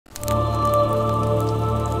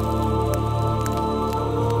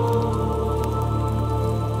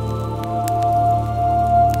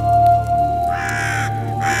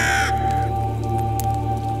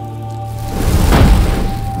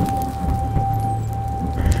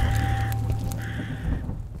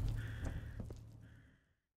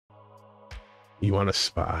You want to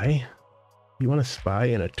spy? You want to spy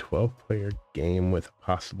in a 12-player game with a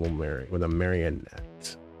possible with a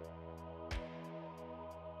marionette?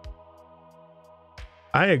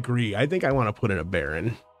 I agree. I think I want to put in a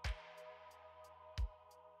baron.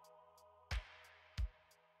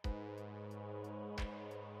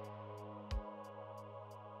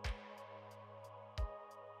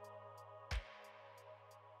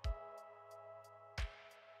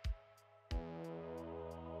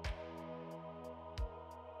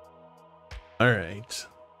 All right,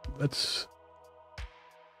 let's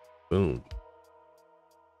boom,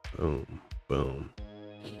 boom, boom.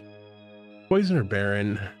 Poisoner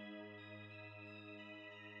Baron.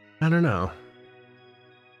 I don't know.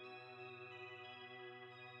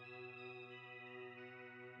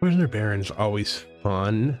 Poisoner Baron's always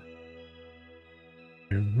fun.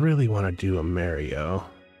 I really want to do a Mario.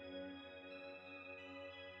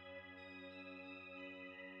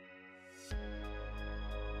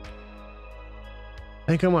 I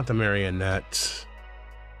think I want the marionette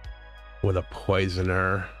with a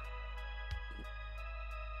poisoner.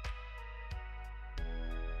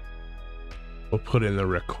 We'll put in the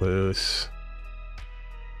recluse.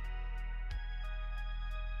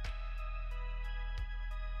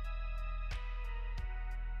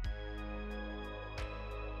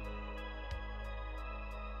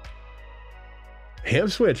 Ham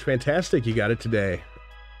switch, fantastic. You got it today.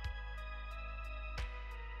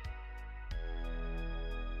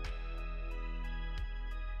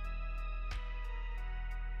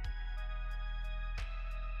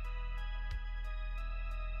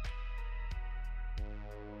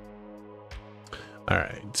 All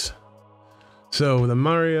right, so the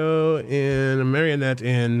Mario in a marionette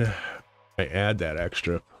in, I add that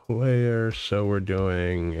extra player, so we're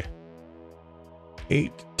doing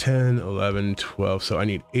 8, 10, 11, 12, so I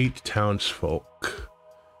need 8 townsfolk.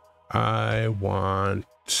 I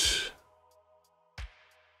want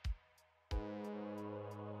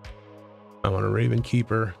a Raven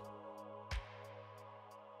Keeper.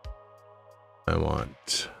 I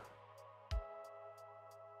want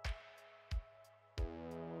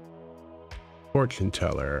Fortune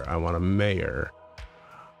Teller. I want a Mayor.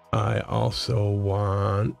 I also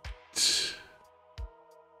want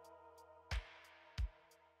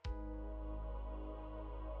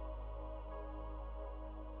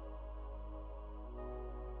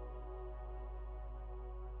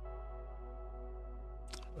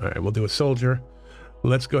all right, we'll do a soldier.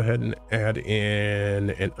 Let's go ahead and add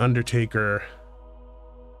in an Undertaker.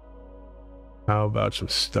 How about some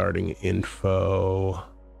starting info?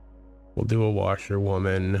 We'll do a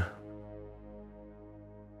washerwoman.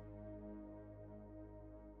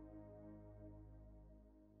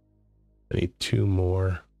 I need 2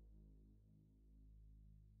 more.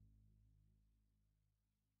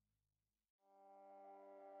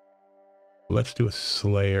 Let's do a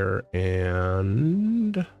slayer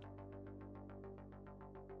and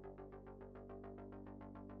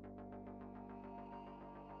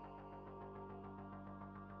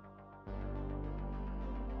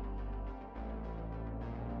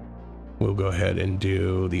we'll go ahead and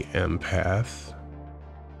do the empath.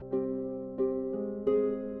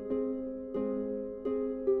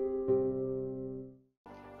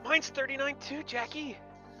 Mine's 39 too, Jackie.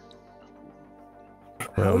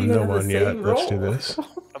 Well, no one yet. Let's do this.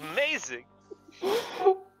 Amazing.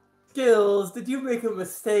 Skilz, did you make a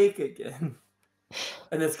mistake again?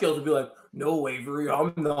 And then Skilz would be like, no, Avery,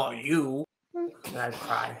 I'm not you. And I'd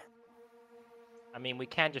cry. I mean, we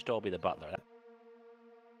can't just all be the butler.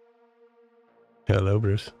 Hello,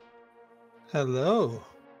 Bruce. Hello.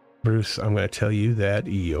 Bruce, I'm going to tell you that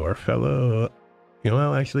your fellow...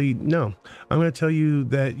 well, actually, no. I'm going to tell you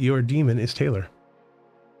that your demon is Taylor.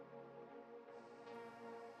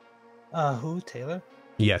 Who? Taylor?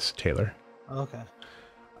 Yes, Taylor. Okay.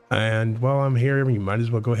 And while I'm here, you might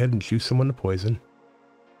as well go ahead and choose someone to poison.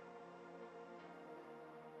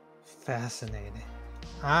 Fascinating.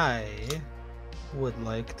 I would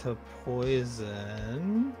like to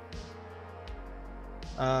poison...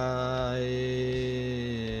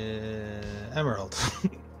 Emerald.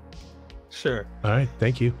 Sure. All right,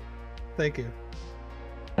 thank you. Thank you.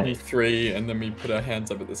 3, and then we put our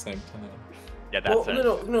hands up at the same time. Yeah, that's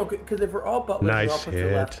it. No, because if we're all butlers, Nice we're all put to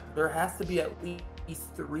hit. left, there has to be at least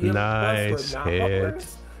 3 of Nice us who are not hit.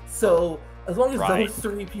 butlers. So as long as Right. those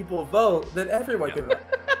 3 people vote, then everyone can vote.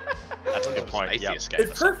 That's a good point. Yeah.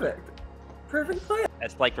 It's perfect. Perfect plan.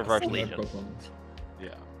 It's like reverse No legion. problems.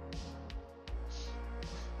 Yeah.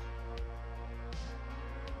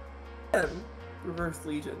 And Reverse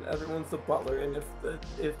Legion. Everyone's the butler, and if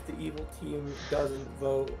the evil team doesn't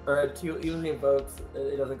vote, or evil team votes,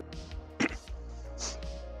 it doesn't go.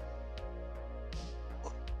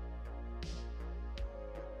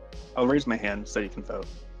 I'll raise my hand so you can vote.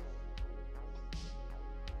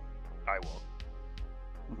 I won't.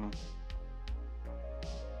 Mm-hmm.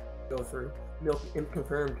 Go through. Milk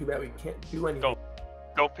confirmed. Too bad we can't do anything.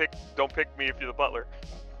 Don't pick me if you're the butler.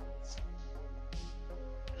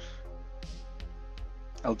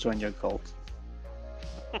 I'll join your cult.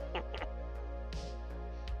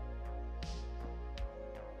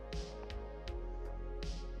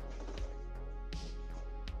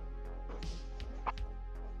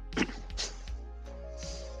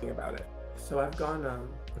 About it. So I've gone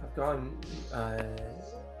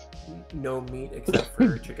no meat except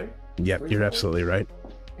for chicken. Yep, you're absolutely right.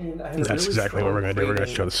 And I had a That's really exactly what we're gonna do. We're gonna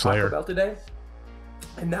show the Slayer. Taco Bell today,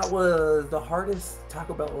 and that was the hardest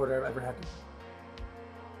Taco Bell order I've ever had.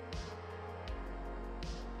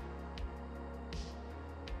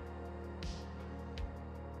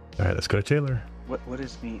 All right, let's go to Taylor. What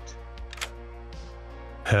is meat?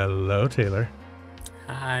 Hello, Taylor.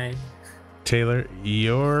 Hi. Taylor,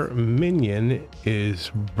 your minion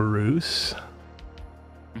is Bruce.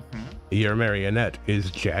 Mm-hmm. Your marionette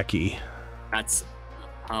is Jackie. That's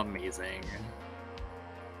amazing.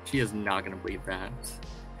 She is not gonna believe that.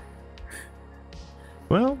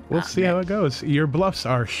 Well, we'll see how it goes. Your bluffs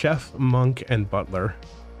are chef, monk, and butler.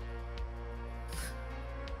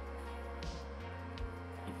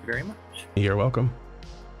 Thank you very much. You're welcome.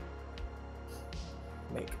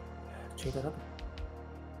 Change that up.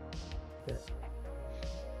 Yeah.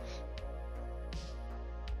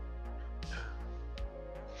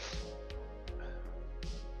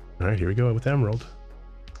 All right, here we go with Emerald.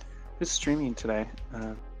 Who's streaming today?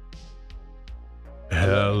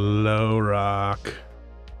 Hello, Rock.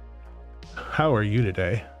 How are you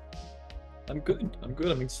today? I'm good.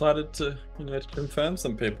 I'm excited to, to confirm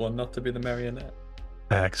some people and not to be the marionette.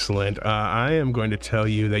 Excellent. I am going to tell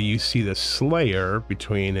you that you see the Slayer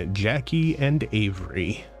between Jackie and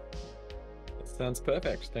Avery. That sounds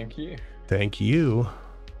perfect. Thank you. Thank you.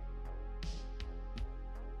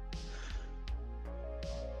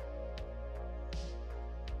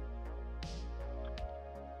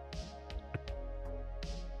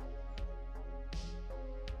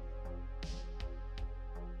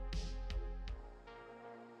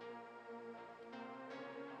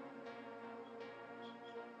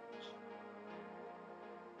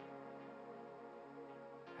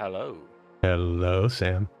 Hello. Hello,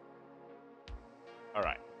 Sam. All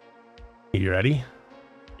right. You ready?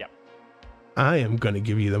 Yep. I am going to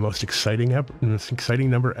give you the most exciting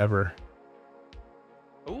number ever.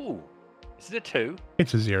 Ooh. Is it a 2?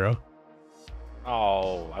 It's a 0.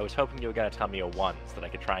 Oh, I was hoping you were going to tell me a 1 so that I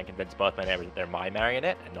could try and convince both my neighbors that they're my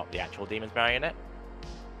marionette and not the actual demon's marionette.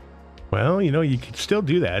 Well, you could still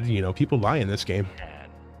do that. People lie in this game. Can.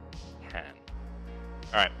 All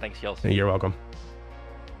right. Thanks, Skilz. You're welcome.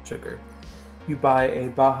 Sugar. You buy a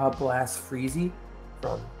Baja Blast Freezy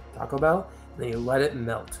from Taco Bell, and then you let it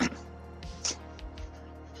melt.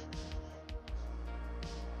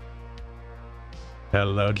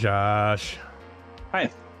 Hello, Josh.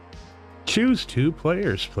 Hi. Choose 2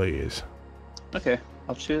 players, please. Okay,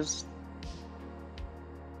 I'll choose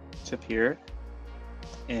Tapir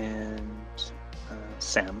and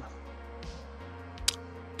Sam.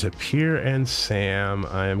 Tapir and Sam,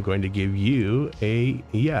 I am going to give you a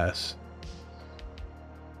yes.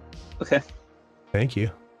 Okay. Thank you.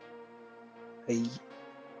 I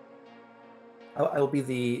will be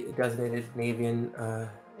the designated Navian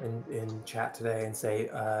in chat today and say,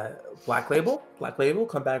 Black Label,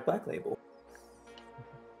 come back, Black Label.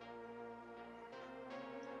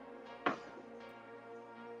 All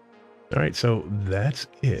right, so that's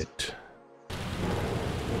it.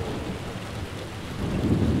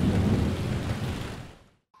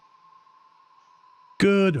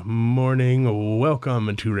 Good morning.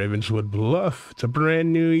 Welcome to Ravenswood Bluff. It's a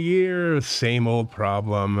brand new year. Same old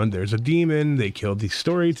problem. There's a demon. They killed the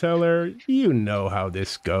Storyteller. You know how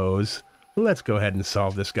this goes. Let's go ahead and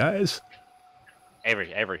solve this, guys.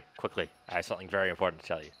 Avery, quickly. I have something very important to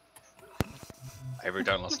tell you. Avery,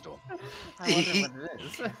 don't listen to him. I wonder what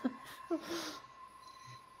it is.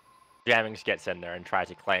 Jammings gets in there and tries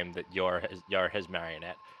to claim that you're his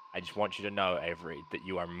marionette. I just want you to know, Avery, that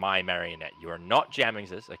you are my marionette. You are not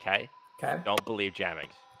Jammings's, okay? Okay. Don't believe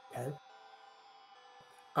Jammings. Okay.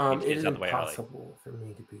 It It is the way, impossible for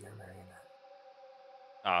me to be your marionette.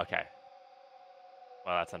 Oh, okay.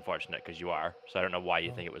 Well, that's unfortunate because you are. So I don't know why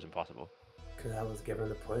you think it was impossible. Because I was given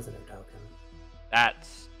the poisoner token.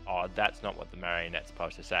 That's odd. That's not what the marionette's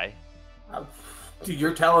supposed to say. Dude,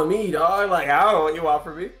 you're telling me, dog. Like, I don't know what you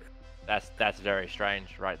offer me. That's very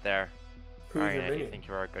strange, right there. Who's your Marionette, you minion? think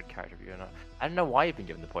you're a good character, but you're not. I don't know why you've been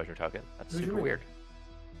given the poisoner token. That's Who's your super minion? weird.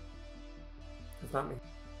 It's not me.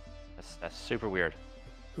 That's super weird.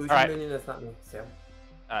 Who's All your right. minion? That's not me, Sam.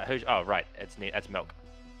 Who's? Oh, right. That's Milk.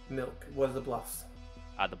 Milk. What are the bluffs?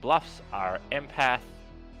 The bluffs are Empath,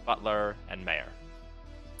 Butler, and Mayor.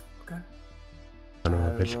 Okay. I don't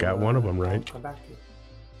know if you got one of them I'll right. come back to you.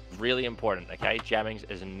 Really important, okay? Jammings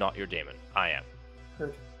is not your demon. I am.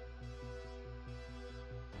 Heard.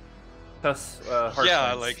 That's Yeah,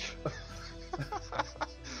 Heartlands. like.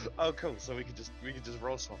 Oh, cool. So we can just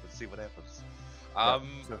roll swap and see what happens.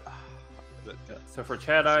 so- th- Yeah, so for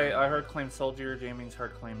Chad, I hard claimed Soldier, Jaming's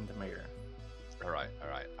hard claimed Mayor. all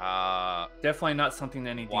right. Definitely not something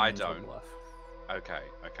any Why demons would don't? bluff. Okay.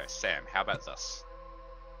 Sam, how about this?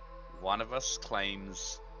 One of us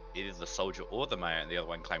claims either the soldier or the mayor, and the other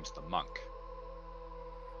one claims the monk.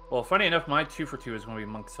 Well, funny enough, my 2 for 2 is going to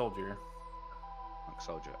be Monk Soldier. Monk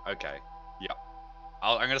soldier. Okay. Yep.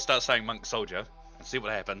 I'm gonna start saying monk soldier and see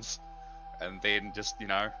what happens, and then just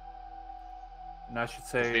And I should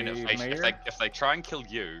say then Mayor. if they try and kill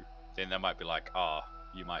you, then they might be like, oh,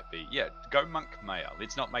 you might be go monk mayor.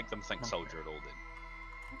 Let's not make them think Monk. soldier at all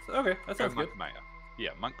then. Okay, that Go sounds good. monk mayor. Yeah,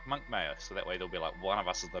 monk mayor. So that way they'll be like, one of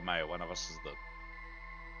us is the mayor, one of us is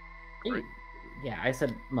the. Ooh, yeah, I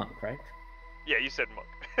said monk, right? Yeah, you said monk.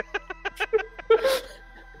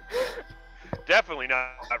 Definitely not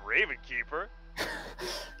Raven Keeper.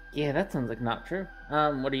 Yeah, that sounds like not true.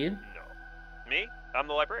 What are you? No. Me? I'm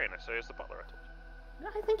the librarian. I say it's the butler. I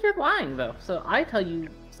told you. I think you're lying, though. So I tell you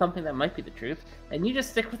something that might be the truth, and you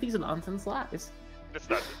just stick with these nonsense lies. That's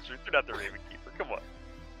not the truth. You're not the Raven Keeper. Come on.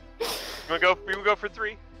 You wanna go for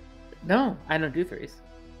 3? No, I don't do threes.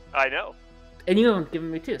 I know. And you haven't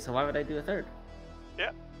given me 2, so why would I do a third?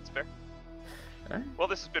 Yeah, it's fair. Alright. Well,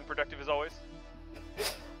 this has been productive as always.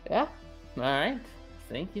 Yeah. Alright.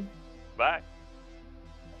 Thank you. Bye.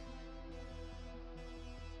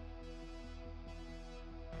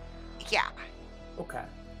 Yeah. Okay.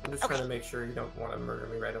 I'm just Okay. trying to make sure you don't want to murder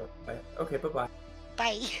me right away. Okay, bye-bye.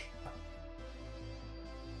 Bye.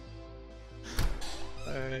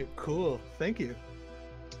 Alright, cool. Thank you.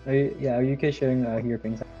 Are you guys sharing your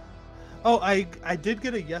things? Oh, I did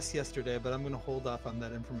get a yes yesterday, but I'm going to hold off on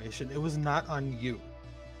that information. It was not on you.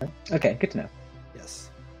 Okay, good to know. Yes.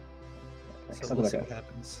 Thanks. So I'll we'll go see back what out.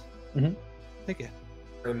 happens. Mhm. Thank you.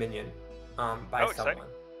 You're a minion. By Oh, exciting.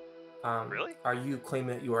 someone. Really? Are you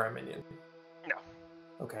claiming that you are a minion? No.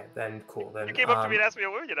 Okay, then cool. Then You came up to me and asked me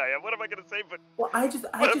how minion I am. What am I gonna say? But well, I just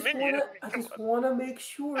What a minion. want to make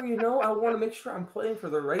sure, you know. I want to make sure I'm playing for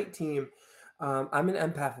the right team. I'm an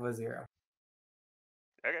empath of a 0.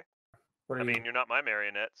 okay. What are I you? mean, you're not my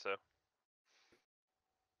marionette, so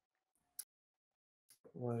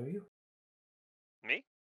What are you? me.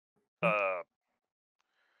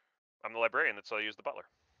 I'm the librarian. That's why I use the butler.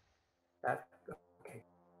 That okay.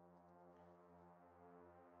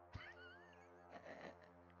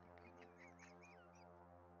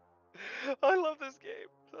 I love this game.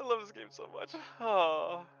 I love this game so much.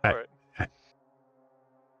 Oh, I-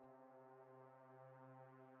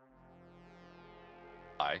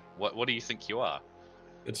 all right. What do you think you are?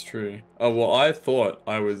 It's true. Oh well, I thought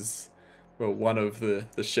I was, one of the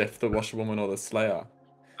chef, the washerwoman, or the slayer.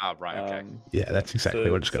 Ah, right. Okay. Yeah, that's exactly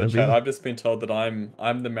what it's going to Chad, be. I've just been told that I'm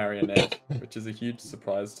the marionette, which is a huge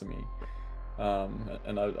surprise to me.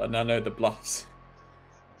 And I now know the bluffs.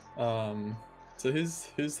 So who's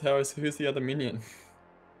the other minion?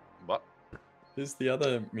 What? Who's the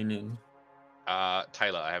other minion?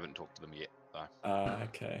 Taylor. I haven't talked to them yet, though.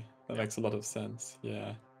 Okay, that makes a lot of sense.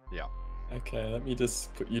 Yeah. Yeah. Okay, let me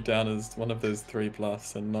just put you down as one of those 3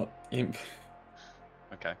 bluffs and not imp.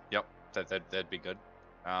 Okay. Yep. That'd be good.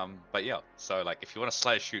 But yeah. So like, if you want to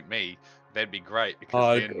slash shoot me, that'd be great because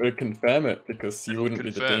I then would confirm it because you It'll wouldn't be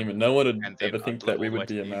the confirm, demon. No one would and then ever I'd think flip that all we the way would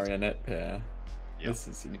be to a the easy. marionette pair. Yeah, This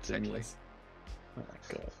is exactly. ingenious. Oh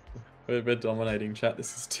my god. We're dominating chat.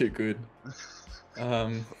 This is too good.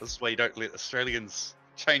 This is why you don't let Australians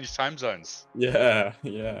change time zones. Yeah.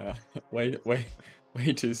 Way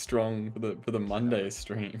too strong for the Monday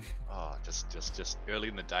stream. Oh, just early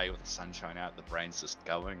in the day with the sunshine out, the brain's just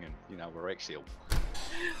going, and we're actually.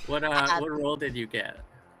 What role did you get?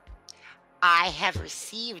 I have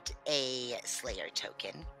received a Slayer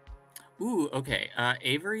token. Ooh, okay.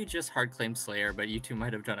 Avery just hard claimed Slayer, but you two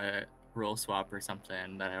might have done a role swap or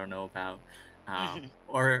something that I don't know about.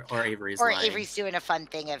 Or Avery's Or lying. Avery's doing a fun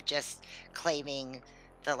thing of just claiming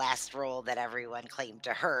the last role that everyone claimed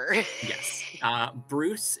to her. Yes.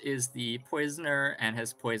 Bruce is the poisoner and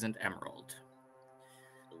has poisoned Emerald.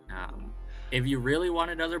 If you really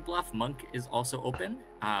want another bluff, Monk is also open.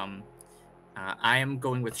 I am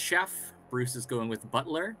going with Chef. Bruce is going with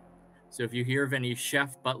Butler. So if you hear of any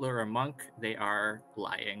Chef, Butler, or Monk, they are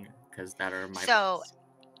lying because that are my So, bluffs.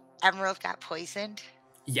 Emerald got poisoned?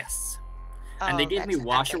 Yes. And they Oh, gave me that's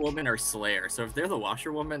Washerwoman or Slayer. So if they're the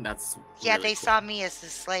Washerwoman, that's Yeah, really they cool. saw me as the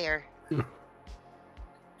Slayer.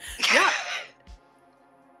 Yeah.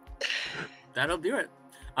 That'll do it.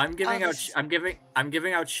 I'm giving out. this is- I'm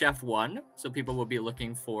giving out Chef 1, so people will be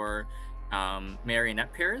looking for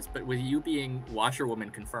marionette pairs. But with you being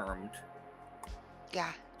Washerwoman confirmed,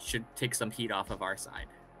 Yeah. should take some heat off of our side.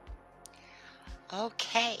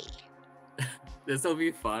 Okay. This will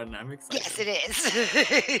be fun. I'm excited. Yes,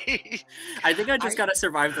 it is. I think I just gotta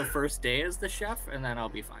survive the first day as the chef, and then I'll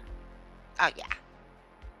be fine. Oh yeah.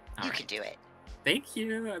 All You right. can do it. Thank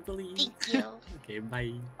you. I believe. Thank you. Okay.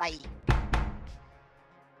 Bye. Bye.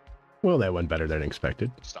 Well, that went better than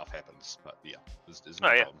expected. Stuff happens, but yeah, there's no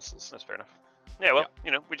Oh yeah, promises. that's fair enough. Yeah, well, you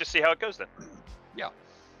know, we just see how it goes then. Yeah.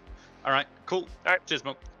 All right. Cool. All right. Cheers,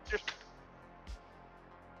 Milk. Cheers.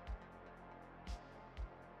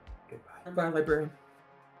 Goodbye, librarian.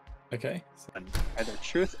 Okay. Either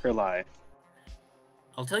truth or lie.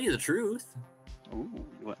 I'll tell you the truth. Ooh,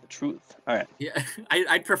 you want the truth? All right. Yeah,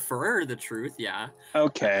 I'd prefer the truth. Yeah.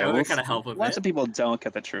 Okay. That would well, kind of help a Lots bit. of people don't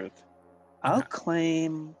get the truth. I'll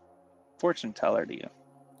claim fortune teller to you.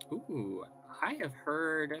 Ooh, I have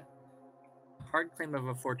heard a hard claim of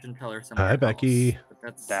a fortune teller somewhere. Hi, Becky. Else, but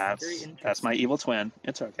that's very That's interesting. my evil twin.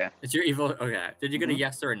 It's okay. It's your evil. Okay. Did you get a Mhm.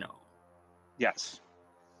 yes or a no? Yes.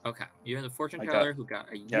 Okay. You're the fortune I got teller who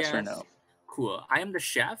got a yes. yes or no. Cool. I am the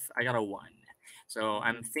chef. I got a 1. So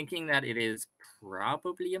I'm thinking that it is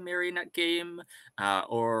probably a marionette game,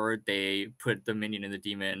 or they put the minion and the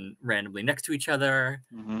demon randomly next to each other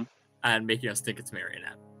Mm-hmm. and making us think it's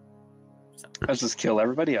marionette. So Let's just kill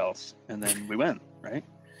everybody else, and then we win, right?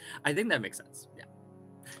 I think that makes sense. Yeah.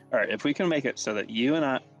 All right. If we can make it so that you and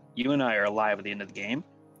I are alive at the end of the game,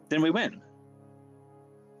 then we win.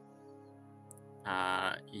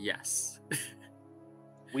 Yes.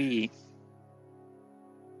 We.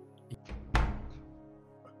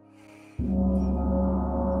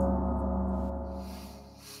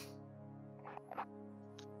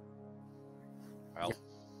 Well,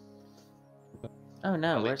 Oh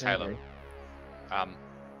no, I'll where's let Taylor. Avery?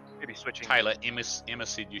 Maybe switching. Tyler, Emma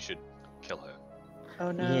said you should kill her.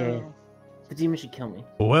 Oh Yeah. The demon should kill me.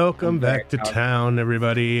 Welcome I'm back to very proud. town,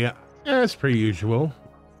 everybody. As per usual,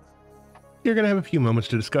 you're going to have a few moments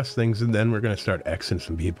to discuss things, and then we're going to start Xing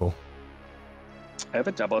some people. I have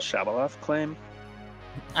a double Shabalov claim.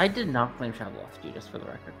 I did not claim Shabalov to you, just for the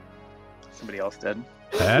record. Somebody else did.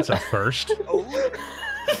 That's a first. Who am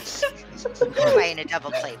I in a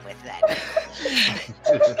double claim with then?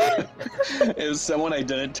 It was someone I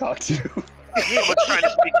didn't talk to. Someone's trying to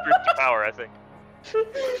speak truth to power, I think.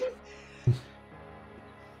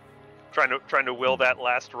 Trying to will that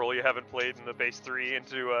last role you haven't played in the base 3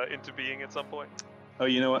 into being at some point. Oh,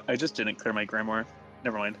 you know what? I just didn't clear my grimoire.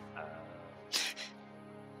 Never mind.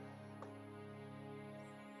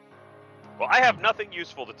 Well, I have nothing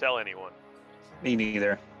useful to tell anyone. Me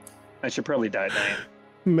neither. I should probably die tonight.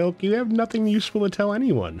 Milk, you have nothing useful to tell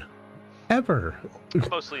anyone. Ever.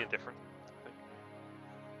 Mostly indifferent.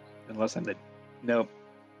 Unless I'm the... Nope.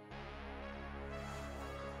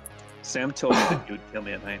 Sam told me that he would kill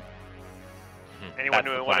me at night. Anyone That's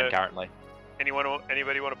the who plan want to? currently.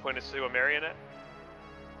 Anybody want to point us to a marionette?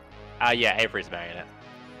 Yeah, Avery's marionette.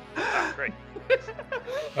 Ah, great.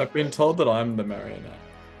 I've been told that I'm the marionette.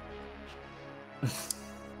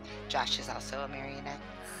 Josh is also a marionette.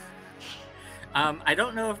 I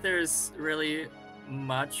don't know if there's really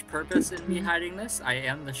much purpose in me hiding this. I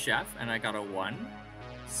am the chef, and I got a 1.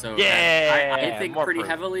 So Yeah, I think more pretty proof.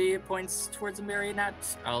 heavily points towards a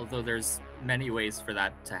marionette, although there's many ways for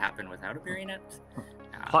that to happen without a marionette.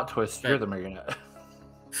 Plot twist, you're but- the marionette.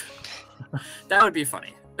 That would be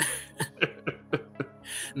funny.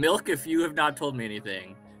 Milk, if you have not told me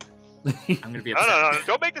anything, I'm gonna be upset. No,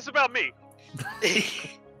 don't make this about me.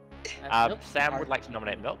 Sam would like to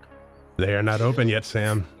nominate Milk. They are not open yet,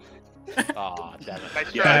 Sam. Oh, damn it.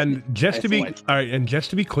 Nice try. And just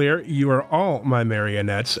to be clear, you are all my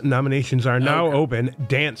marionettes. Nominations are now Okay. open.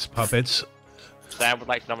 Dance puppets. Sam would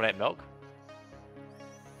like to nominate Milk.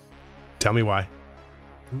 Tell me why.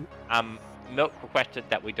 Milk requested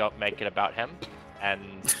that we don't make it about him,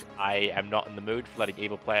 and I am not in the mood for letting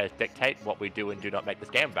evil players dictate what we do and do not make this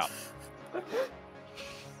game about.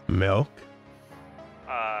 Milk,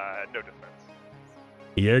 No defense.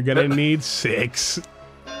 you're gonna need 6.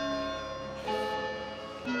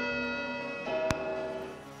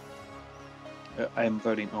 I am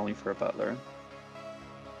voting only for a butler.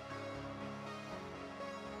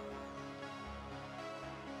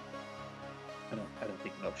 I don't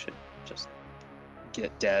think Milk should just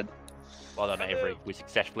get dead. Well done, Avery. We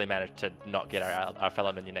successfully managed to not get our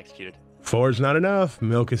fellow minion executed. 4's not enough.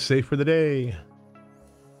 Milk is safe for the day.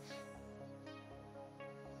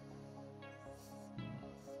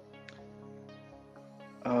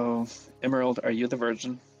 Oh, Emerald, are you the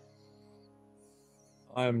virgin?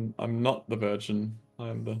 I'm not the virgin.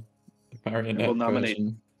 I'm the marionette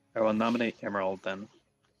virgin. I will nominate Emerald then.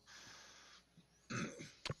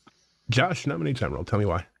 Josh nominates Emerald. Tell me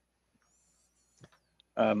why.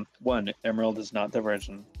 One, Emerald is not the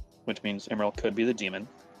virgin, which means Emerald could be the demon.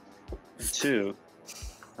 And two,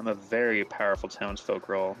 I'm a very powerful townsfolk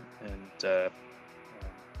role, and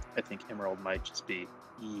I think Emerald might just be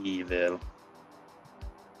evil.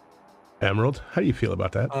 Emerald, how do you feel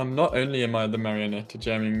about that? Not only am I the marionette to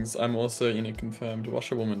Jammings, I'm also in a confirmed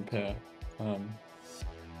washerwoman pair.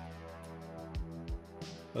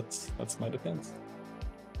 That's my defense.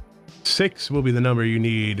 6 will be the number you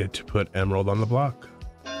need to put Emerald on the block.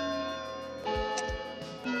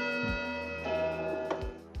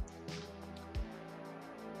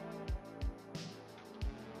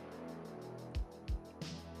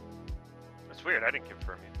 That's weird. I didn't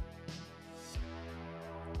confirm you.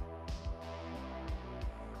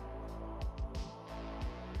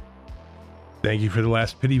 Thank you for the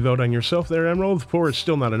last pity vote on yourself there, Emerald. 4 is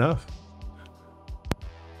still not enough.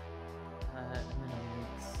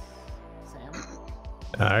 Sam?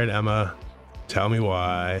 All right, Emma. Tell me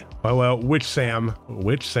why. Well, which Sam?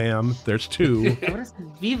 Which Sam? There's 2. What is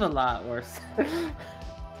Viva La or...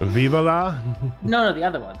 Viva La? No, the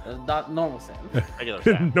other one. The not normal Sam. Regular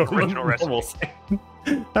Sam. Original recipe. Sam.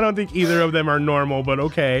 I don't think either of them are normal, but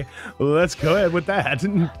okay. Let's go ahead with that.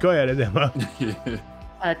 Go ahead, Emma.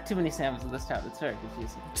 Too many Sams in this town. It's very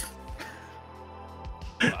confusing.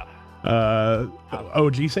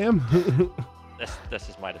 OG Sam? This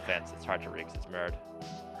is my defense. It's hard to read 'cause it's Merd.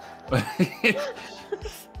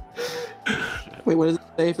 Wait, what does it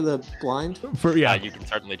say for the blind? You can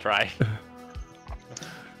certainly try.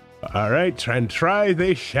 All right, try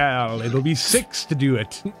they shall. It'll be 6 to do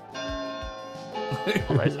it.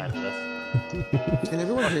 I'll raise hand for this. Can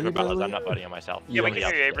everyone hear me, by the way? I'm not voting on myself. Yeah, we can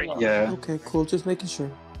hear you, Avery. Yeah. Okay, cool. Just making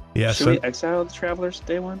sure. Yes. Should we exile the travelers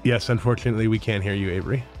day one? Yes, unfortunately, we can't hear you,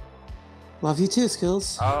 Avery. Love you too,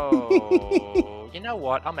 Skilz. Oh, you know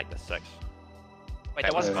what? I'll make this 6. Wait,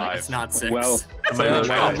 that wasn't 5. It's not 6. Well,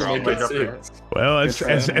 well, as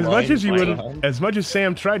much as you would, as much as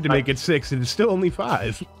Sam tried to make it 6, it is still only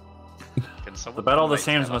 5. The battle of the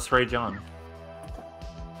Sams must rage on.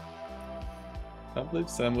 I can't believe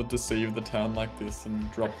Sam would deceive the town like this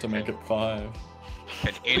and drop to make it 5.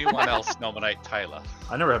 Can anyone else nominate Taylor?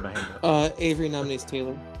 I never had my hand up. Avery nominates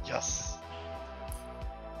Taylor. Yes.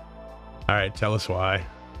 All right, tell us why.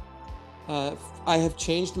 I have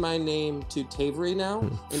changed my name to Tavery now,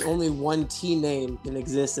 and only one T name can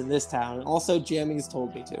exist in this town. Also, Jammings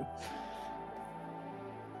told me to.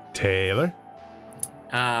 Taylor?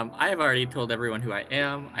 I have already told everyone who I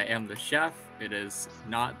am. I am the chef. It is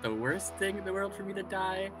not the worst thing in the world for me to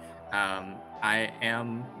die. I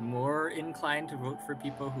am more inclined to vote for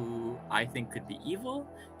people who I think could be evil.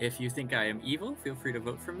 If you think I am evil, feel free to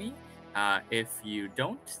vote for me. If you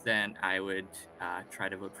don't, then I would try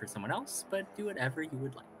to vote for someone else, but do whatever you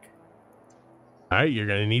would like. All right, you're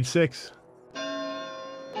going to need 6.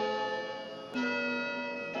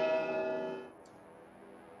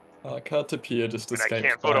 Can't appear just escaped. I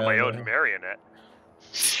can't vote on my own marionette.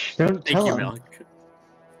 Don't tell him. No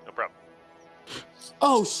problem.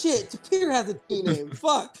 Oh shit! Tapir has a T name.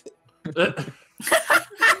 Fuck.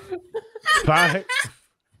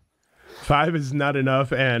 5 is not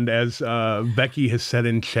enough, and as Becky has said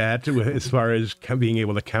in chat, as far as being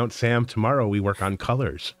able to count Sam, tomorrow we work on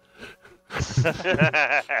colors. If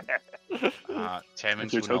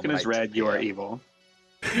your token is red, you are evil.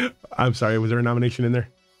 I'm sorry, was there a nomination in there?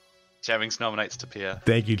 Jammings nominates Tapir.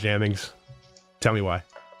 Thank you, Jammings. Tell me why.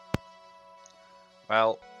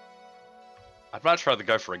 Well, I'd much rather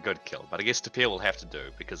go for a good kill, but I guess Tapir will have to do,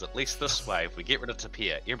 because at least this way, if we get rid of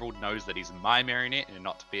Tapir, Emerald knows that he's my marionette and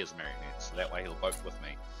not Tapir's marionette, so that way he'll vote with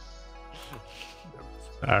me.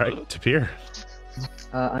 All right, Tapir.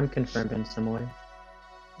 I'm confirmed in some way.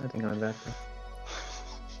 I think I'm back.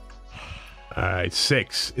 All right,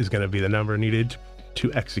 6 is going to be the number needed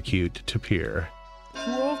to execute Tapir.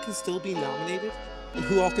 Who all can still be nominated? And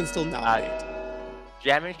who all can still nominate?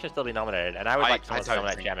 Jammings can still be nominated, and I would like someone to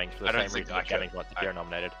nominate Jammings for the same reason that I Jammings wants Tapir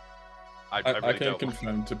nominated. I can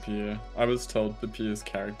confirm Tapir. I was told Tapir's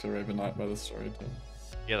character overnight by the storyteller.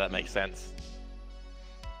 Yeah, that makes sense.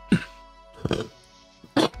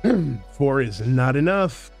 4 is not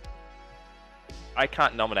enough. I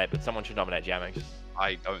can't nominate, but someone should nominate Jammings.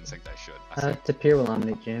 I don't think they should. Tapir will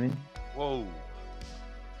nominate Jamie. Whoa.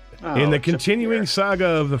 In the Oh, continuing saga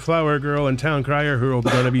of the Flower Girl and Town Crier, who are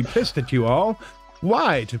going to be pissed at you all.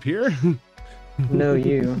 Why, Tapir? No,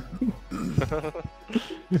 you.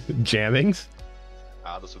 Jammings?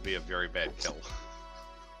 This would be a very bad kill.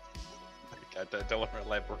 I don't want to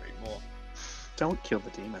elaborate more. Don't kill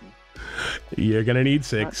the demon. You're going to need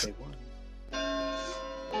 6.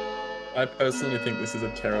 I personally think this is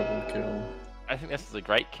a terrible kill. I think this is a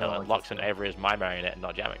great kill. It locks in Avery as my marionette and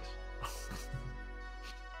not Jammings.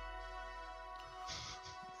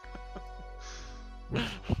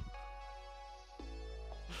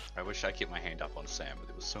 I wish I kept my hand up on Sam, but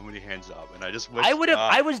there was so many hands up, and I just wish.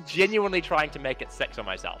 I was genuinely trying to make it 6 on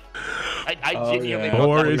myself. I genuinely. Yeah.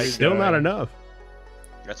 4 is still not enough.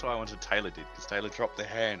 That's why I wanted Taylor did, because Taylor dropped the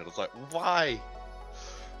hand, and I was like, why?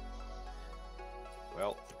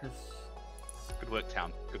 Well, good work,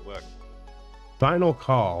 Town. Good work. Final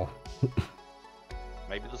call.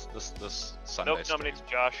 Maybe this Sunday. Nope, nominates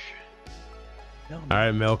Josh. All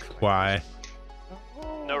right, Milk. Why?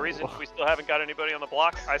 No reason. We still haven't got anybody on the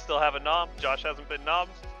block. I still have a nom. Josh hasn't been nommed.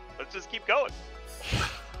 Let's just keep going.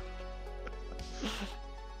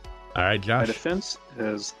 All right, My Josh. defense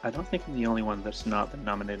is I don't think I'm the only one that's not been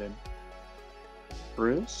nominated.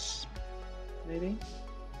 Bruce, maybe?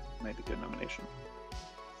 Might be a good nomination.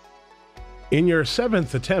 In your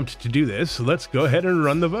 7th attempt to do this, let's go ahead and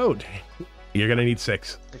run the vote. You're going to need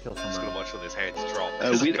 6. I'm just gonna watch all these hands drop.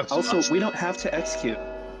 We don't have to execute.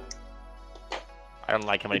 I don't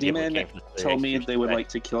like how The many people demon came for this. told me they would like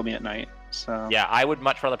to kill me at night, so... Yeah, I would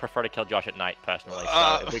much rather prefer to kill Josh at night, personally.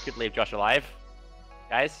 So if we could leave Josh alive,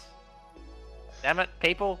 guys. Damn it,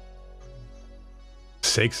 people.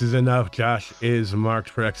 6 is enough. Josh is marked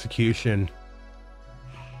for execution.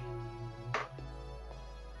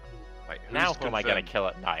 Wait, Now who am I going to kill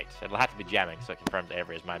at night? It'll have to be Jamming, so it confirms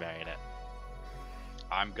Avery is my marionette.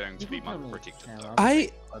 I'm going to be monk protected.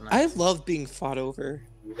 I love being fought over.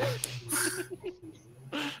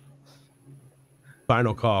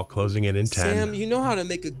 Final call, closing it in 10. Sam, you know how to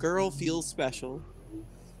make a girl feel special.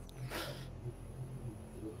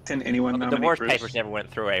 Can anyone The nominate divorce Bruce? papers never went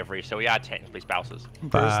through Avery, so we are technically spouses.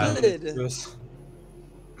 5. Bruce.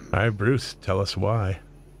 All right, Bruce, tell us why.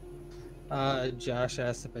 Josh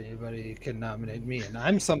asked if anybody can nominate me, and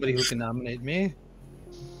I'm somebody who can nominate me.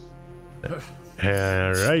 All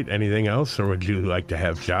right, anything else, or would you like to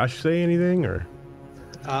have Josh say anything, or?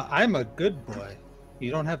 I'm a good boy.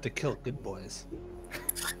 You don't have to kill good boys.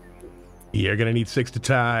 You're gonna need 6 to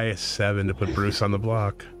tie, 7 to put Bruce on the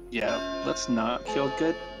block. Yeah, let's not kill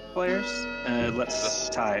good players. Let's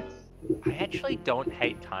tie. I actually don't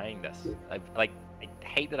hate tying this. I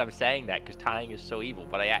hate that I'm saying that because tying is so evil,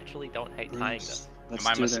 but I actually don't hate tying this. Let's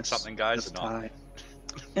Am I do missing this. something, guys? Let's Or not? tie.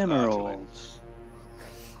 Emeralds.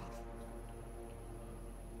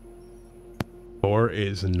 4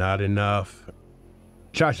 is not enough.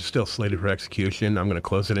 Josh is still slated for execution. I'm gonna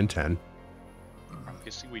close it in 10. I'm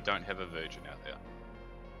guessing we don't have a virgin out there.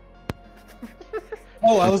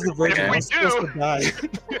 Oh, I was the virgin. If I we was supposed do. to die.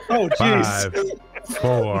 Oh, jeez. 5,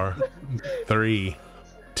 4, 3,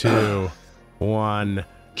 2, 1.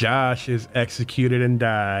 Josh is executed and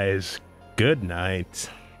dies. Good night.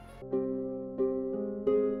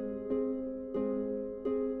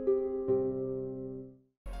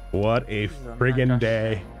 What a friggin'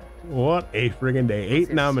 day. What a friggin' day.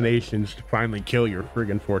 8 nominations to finally kill your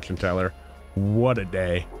friggin' fortune teller. What a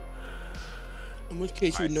day. In which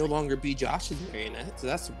case you would no longer be Josh's marionette, so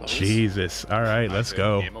that's a bonus. Jesus. All right, let's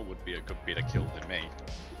go. Emma would be a good better kill than me.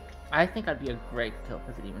 I think I'd be a great kill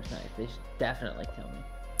for the Demon's Knight. They should definitely kill me.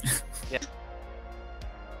 Yeah.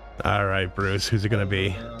 All right, Bruce. Who's it gonna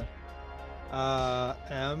be?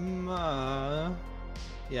 Emma.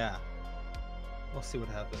 Yeah. We'll see what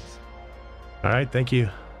happens. All right, thank you.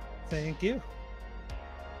 Thank you.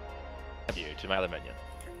 You to my other minion.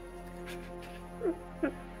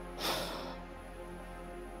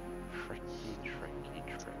 Tricky.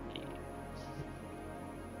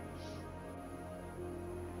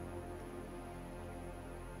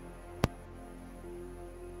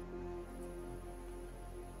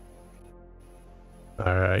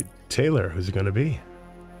 All right, Taylor. Who's it gonna be?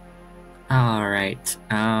 All right.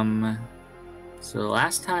 So the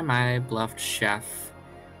last time I bluffed Chef,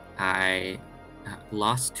 I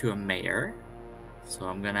lost to a mayor. So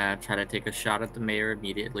I'm gonna try to take a shot at the mayor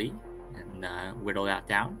immediately and whittle that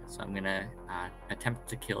down. So I'm gonna attempt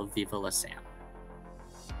to kill Viva La Sam.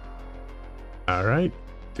 All right,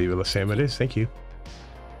 Viva La Sam it is. Thank you.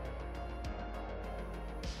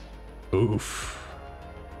 Oof.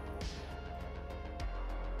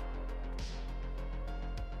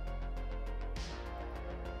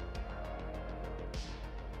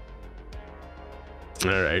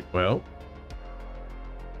 All right, well,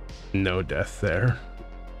 no death there.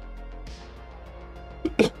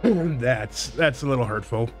 That's a little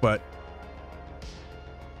hurtful, but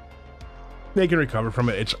they can recover from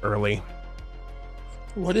it. It's early.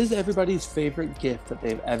 What is everybody's favorite gift that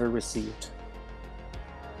they've ever received?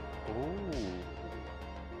 Ooh.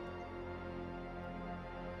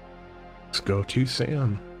 Let's go to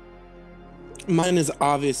Sam. Mine is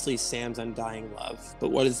obviously Sam's undying love, but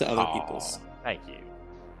what is the other people's? Thank you.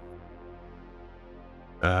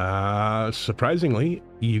 Surprisingly,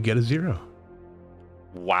 you get a 0.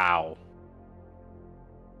 Wow.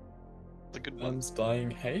 It's a good one. One's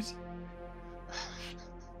dying hate.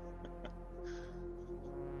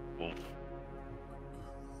 Oof.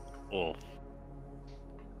 Oof.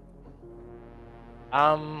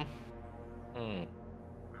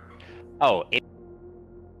 Oh, it.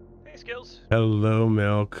 Hey, Skilz. Hello,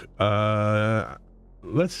 Milk.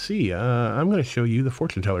 Let's see. I'm going to show you the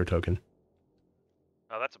fortune teller token.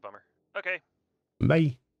 Oh, that's a bummer. Okay.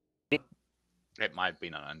 Bye. It might have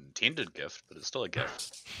been an unintended gift, but it's still a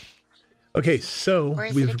gift. Okay, so Or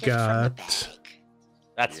is it a we've gift from the got bag?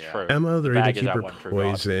 That's true. Emma, the bag Rita is our Keeper, one true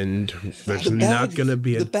poisoned. There's The not bag- going to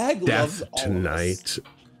be a the bag death loves all of us. tonight.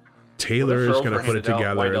 Taylor is Well, going to the put it Frozen handed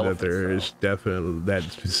out white together that elephants, there's definitely that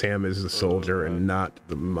Sam is the soldier and not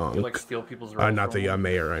the monk. You like steal people's roles Not from the them?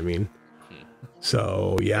 mayor, I mean.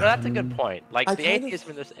 So yeah, No, that's a good point. Like I the kind of-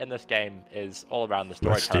 atheism in this game is all around the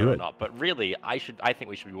Let's storyteller do or it. not. But really, I think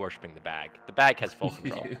we should be worshiping the bag. The bag has full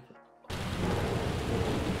control.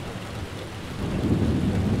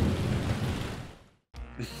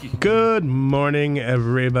 Good morning,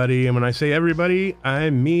 everybody. And when I say everybody, I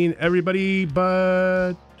mean everybody,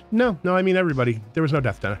 but no, I mean everybody. There was no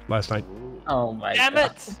death last night. Oh my Damn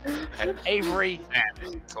god. it, Avery!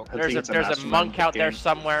 There's There's a monk out there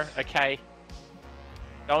somewhere. Okay.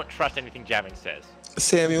 Don't trust anything Jamming says.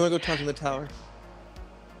 Sam, you want to go talk to the tower?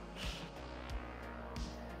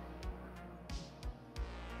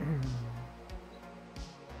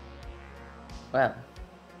 Well,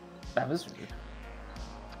 that was rude.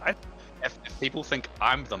 If people think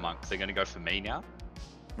I'm the monk, they're going to go for me now,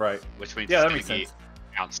 Right. which means Yeah, that it's makes gonna sense.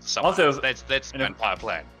 get announced to someone Also, else. That's and my if- entire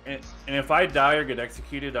plan. And if I die or get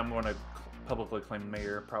executed, I'm going to publicly claim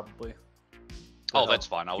mayor, probably. Oh, But that's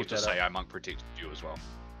fine. I'll keep just that say up. I monk protected you as well,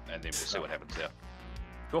 and then we'll see what happens there.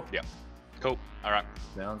 Cool. Yeah. Cool. All right.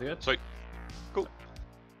 Sounds good. Sweet. Cool.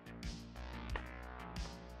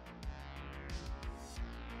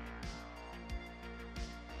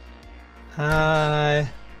 Hi.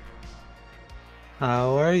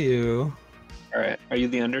 How are you? All right. Are you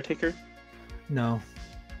the Undertaker? No.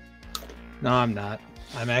 No, I'm not.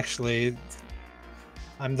 I'm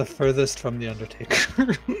the furthest from the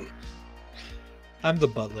Undertaker. I'm the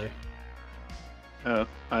butler. Oh,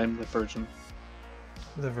 I'm the Virgin.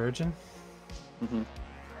 The Virgin? Mm-hmm.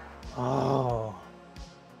 Oh.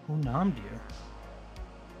 Who nommed you?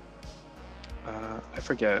 I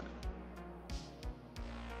forget.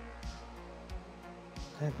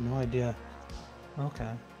 I have no idea.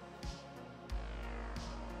 Okay.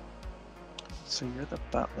 So you're the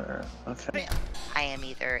butler. Okay. I am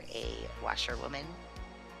either a washerwoman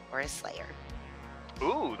or a slayer.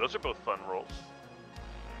 Ooh, those are both fun roles.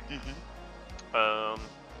 Mm-hmm.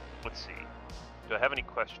 Let's see. Do I have any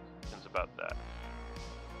questions about that?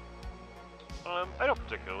 I don't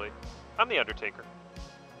particularly. I'm the Undertaker.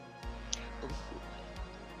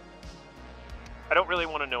 I don't really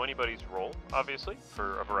want to know anybody's role, obviously,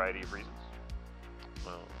 for a variety of reasons.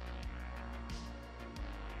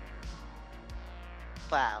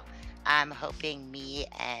 Well, I'm hoping me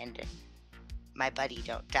and my buddy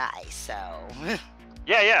don't die, so...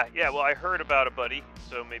 Yeah. Well, I heard about a buddy,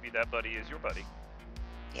 so maybe that buddy is your buddy.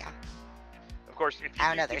 Yeah. Of course, if you I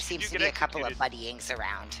don't know, if there you seems do to get be a couple of executed- buddyings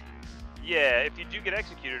around. Yeah, if you do get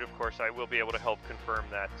executed, of course, I will be able to help confirm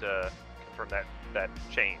that that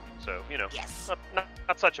chain. So Yes.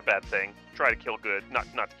 not such a bad thing. Try to kill good, not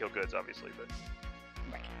to kill goods, obviously, but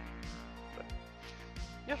Right.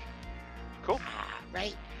 yeah, cool.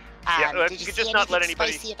 Right? Yeah, if did you you could see just not let anything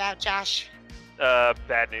anybody- spicy about Josh?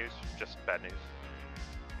 Bad news, just bad news.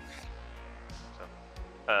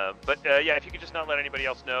 So, but yeah, if you could just not let anybody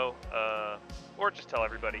else know, or just tell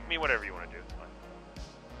everybody. I mean, whatever you want to do,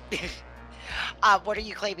 it's fine. What are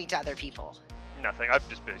you claiming to other people? Nothing. I've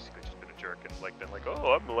just basically just been a jerk and been like,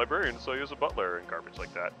 oh, I'm a librarian, so he was a butler and garbage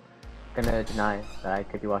like that. Gonna deny that I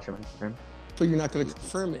could be washerman for him. But you're not going to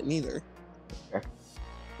confirm it neither. Correct.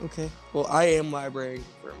 Okay. Well, I am librarian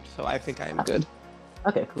confirmed, so I think I am good.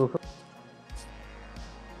 Okay, cool.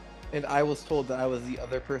 And I was told that I was the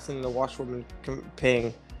other person in the washwoman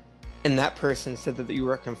paying and that person said that you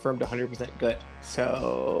were confirmed 100% good.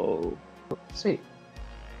 So Sweet.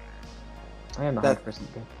 I am 100%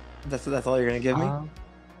 good. That's all you're gonna give me?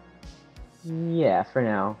 Yeah, for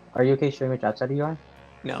now. Are you okay showing which outsider you are?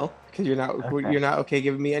 No, because you're not Okay. you're not okay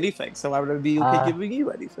giving me anything. So why would I be okay giving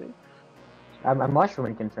you anything? I'm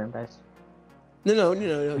Washwoman confirmed, guys. No.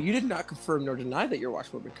 You did not confirm nor deny that you're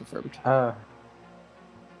Washwoman confirmed.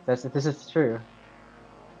 This is true.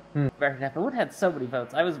 Fair enough. I would have had so many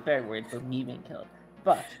votes. I was very worried about me being killed.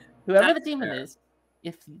 But whoever That's the demon fair. is,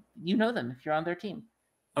 if you know them, if you're on their team,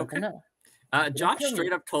 let them know. Josh kill me.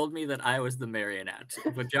 straight up told me that I was the marionette,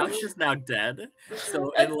 but Josh is now dead.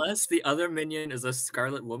 So unless the other minion is a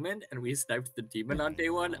Scarlet Woman and we sniped the demon on day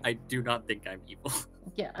one, I do not think I'm evil.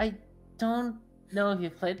 Yeah, I don't know if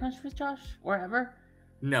you've played much with Josh or ever.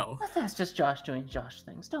 No. But that's just Josh doing Josh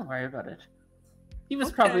things. Don't worry about it. He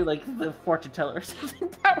was probably like the fortune teller or something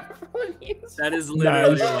powerful in use. That is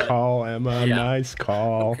literally Nice call, Emma. Yeah. Nice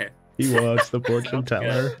call. Okay. He was the fortune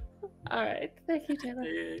teller. All right. Thank you, Taylor.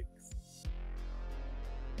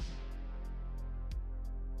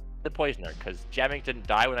 The poisoner, because Jamming didn't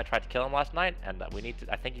die when I tried to kill him last night, and we need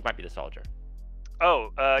to. I think he might be the soldier.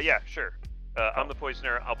 Oh, yeah, sure. I'm the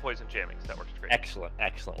poisoner. I'll poison Jammings. That works great. Excellent.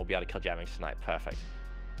 We'll be able to kill Jammings tonight. Perfect.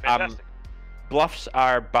 Fantastic. Bluffs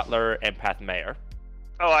are Butler, Empath, Mayor.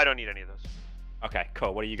 Oh, I don't need any of those. Okay,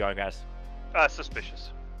 cool. What are you going, guys?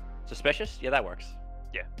 Suspicious. Suspicious? Yeah, that works.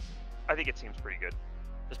 Yeah, I think it seems pretty good.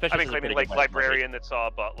 Suspicious. I've been is a claiming pretty like good way to librarian that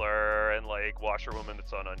saw Butler and like washerwoman that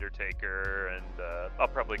saw an Undertaker, and I'll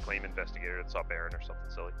probably claim investigator that saw Baron or something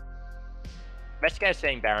silly. Investigator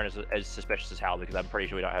saying Baron is as suspicious as hell because I'm pretty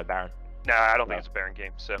sure we don't have Baron. Nah, I don't think it's a Baron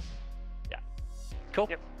game. So. Yeah. Cool.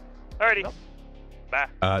 Yep. Alrighty.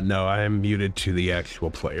 Bye. No, I am muted to the actual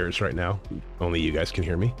players right now. Only you guys can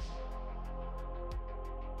hear me.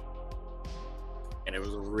 And it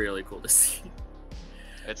was really cool to see.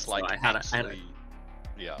 It's So like I had a- actually,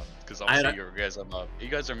 yeah, because I had obviously you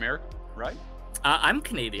guys are American, right? I'm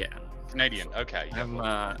Canadian. Canadian, okay. Yeah, I'm,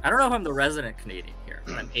 I don't know if I'm the resident Canadian here,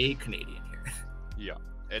 but I'm a Canadian here. Yeah,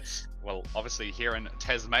 it's well, obviously here in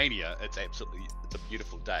Tasmania, it's a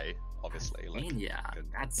beautiful day. Obviously, Tasmania,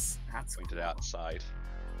 that's pointed outside.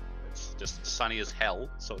 It's just sunny as hell,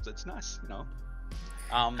 so it's nice, you know.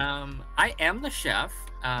 I am the chef.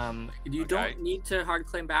 You don't need to hard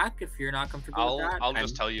claim back if you're not comfortable with that. I'll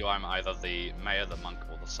just tell you I'm either the mayor, the monk,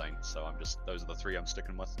 or the saint. So those are the three I'm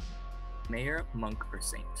sticking with. Mayor, monk, or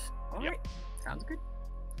saint. All right, sounds good.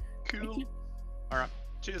 Cool. All right,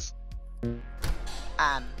 cheers.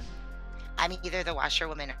 I'm either the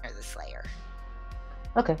washerwoman or the slayer.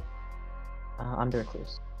 Okay. I'm the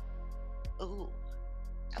recluse. Ooh.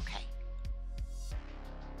 Okay.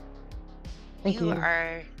 Thank you. You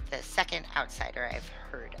are the second outsider I've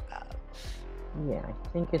heard of. Yeah, I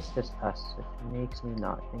think it's just us, which makes me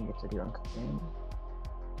not think it's a drunk thing.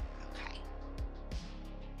 Okay.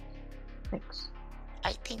 Thanks.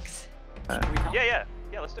 I think so. Yeah,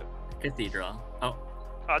 let's do it. Cathedral. Oh.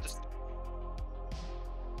 I'll just.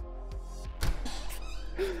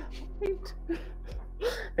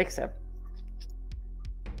 Thanks, Sam.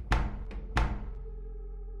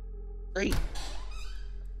 Great.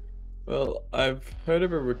 Well, I've heard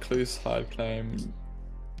of a recluse hard claim.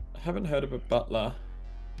 I haven't heard of a butler.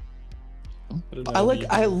 I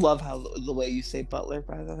love how the way you say butler,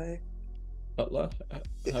 by the way. Butler?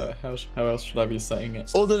 How else should I be saying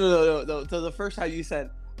it? Oh no! So the first time you said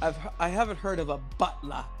I haven't heard of a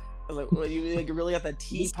butler. Like you like really got that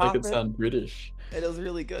T Just pop. make it sound British. It was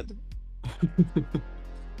really good.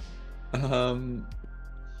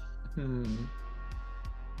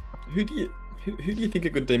 Who do you think are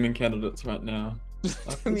good demon candidates right now?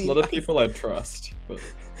 There's a lot of people I trust, but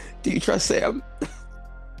do you trust Sam?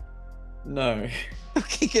 No.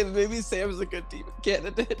 Okay, maybe Sam's a good demon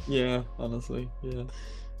candidate. Yeah, honestly, yeah.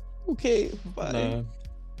 Okay, bye. No.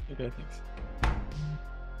 Okay, thanks.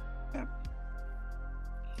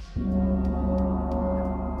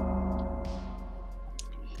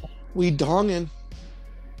 We dongin'.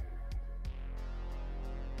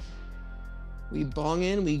 We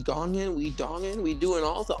bongin', we gongin', we dongin', we doing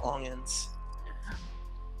all the ongins.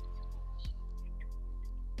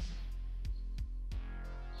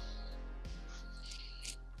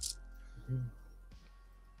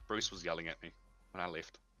 Bruce was yelling at me when I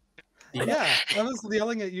left. Yeah, I was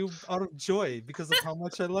yelling at you out of joy because of how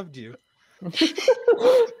much I loved you.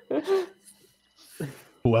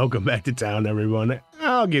 Welcome back to town, everyone.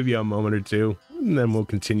 I'll give you a moment or two, and then we'll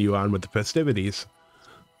continue on with the festivities.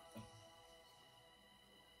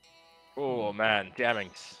 Oh man,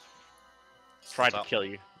 Jammings. Tried to kill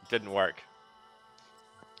you. Didn't work.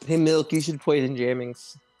 Hey Milk, you should poison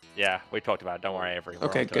Jammings. Yeah, we talked about it. Don't worry, Avery. We're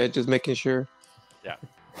Okay, onto good. it. Just making sure. Yeah.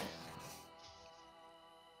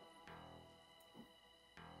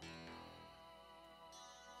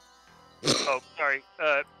 Oh, sorry.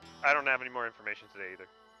 I don't have any more information today either.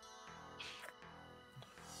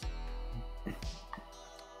 I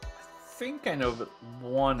think I know of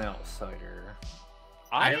one outsider.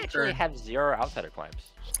 I actually have 0 outsider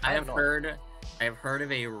claims. I have heard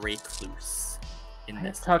of a recluse in I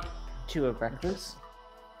this. talked to a recluse.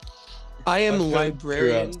 I am I've heard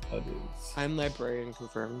librarian. 2 outsiders. I'm librarian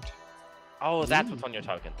confirmed. Oh, that's what's on your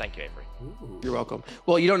token. Thank you, Avery. You're welcome.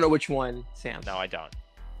 Well, you don't know which one, Sam. No, I don't.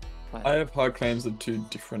 But- I have hard claims of 2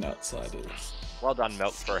 different outsiders. Well done,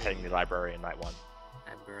 Milk, for hitting the librarian night 1.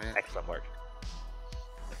 Librarian. Excellent work.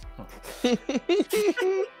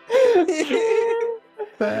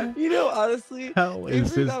 You know, honestly, Hell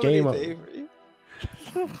is Avery this game? nominates Avery.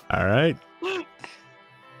 All right.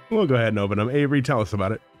 We'll go ahead and open them. Avery, tell us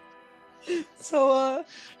about it. So,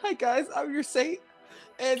 hi guys, I'm your saint,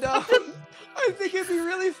 and I think it'd be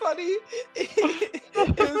really funny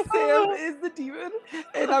if Sam is the demon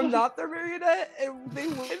and I'm not their marionette, and they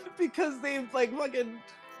win because they've like fucking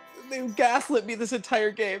they've gaslit me this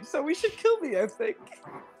entire game. So we should kill me, I think.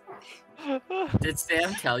 Did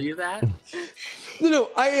Sam tell you that?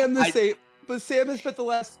 No, I am the saint. But Sam has spent the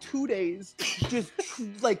last 2 days just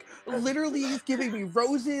like literally giving me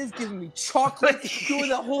roses, giving me chocolates, doing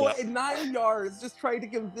the whole 9 yards, just trying to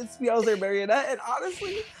convince me I was their marionette. And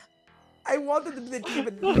honestly, I wanted them to be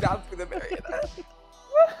the demon and not be the marionette.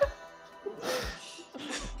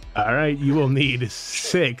 All right, you will need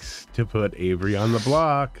 6 to put Avery on the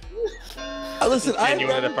block. Listen, I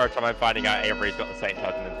genuinely the first time I'm finding out Avery's got the Saint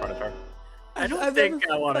token in front of her. I don't think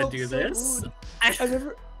I want to do this.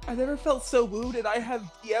 I never felt so moved, and I have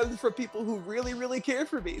DMs from people who really, really care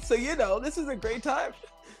for me. So you know, this is a great time.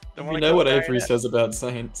 You know what Avery says about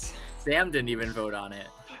saints. Sam didn't even vote on it.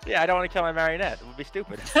 Yeah, I don't want to kill my marionette. It would be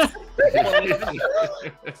stupid.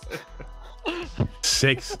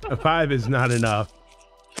 6. 5 is not enough.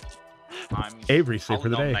 Avery, say for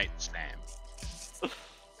the day. Nominate Sam.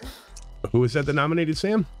 Who was that that nominated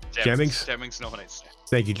Sam? Jennings? Jennings nominates Sam.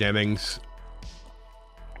 Thank you, Jennings.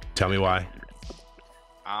 Tell me why.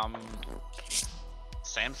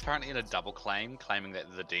 Sam's apparently in a double claim, claiming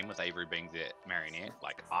that the demon with Avery being the marionette.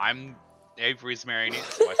 Like, I'm Avery's marionette,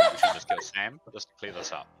 so I think we should just kill Sam, just to clear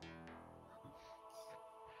this up.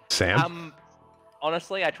 Sam?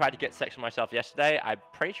 Honestly, I tried to get 6 for myself yesterday. I'm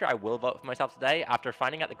pretty sure I will vote for myself today. After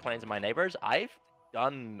finding out the claims of my neighbors, I've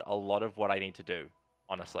done a lot of what I need to do,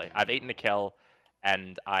 honestly. I've eaten a kill,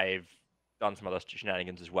 and I've done some other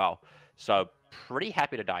shenanigans as well. So, pretty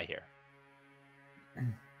happy to die here.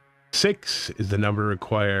 6 is the number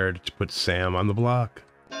required to put Sam on the block.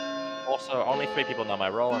 Also, only 3 people know my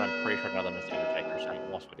role, and I'm pretty sure none of them is the Undertaker, so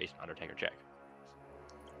I'm also a decent Undertaker check.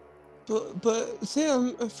 But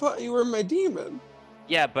Sam, I thought you were my demon.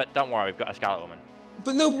 Yeah, but don't worry, we've got a Scarlet Woman.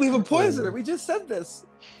 But no, we have a poisoner. We just said this.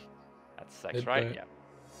 That's 6, right?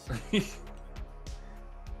 Yeah.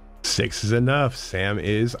 6 is enough. Sam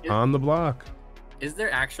is on the block. Is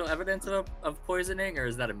there actual evidence of poisoning, or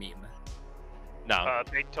is that a meme? No.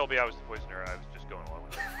 They told me I was the poisoner. I was just going along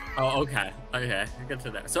with it. Oh, okay. Okay, good to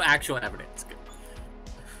know. So actual evidence. Good.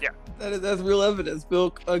 Yeah. That's real evidence.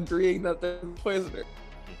 Bill agreeing that they're the poisoner.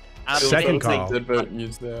 Second call. Good vote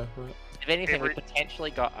used there. If anything, we potentially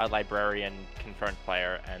got a librarian confirmed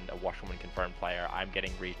player and a washwoman confirmed player. I'm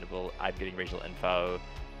getting reasonable info.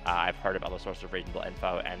 I've heard of other sources of reasonable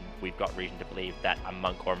info, and we've got reason to believe that a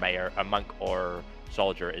monk or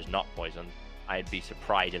soldier is not poisoned. I'd be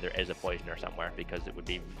surprised if there is a poisoner somewhere, because it would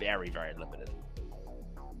be very, very limited.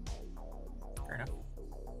 Fair enough.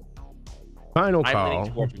 Final I'm call.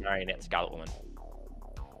 leaning towards Marionette Scarlet Woman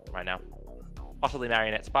right now. Possibly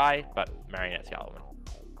Marionette Spy, but Marionette Scarlet Woman.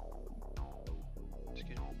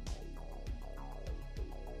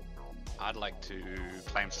 I'd like to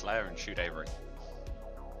claim Slayer and shoot Avery.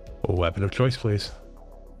 Weapon of choice, please.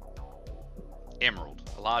 Emerald,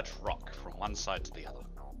 a large rock from one side to the other.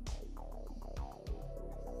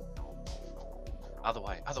 Other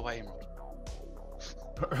way, Emerald.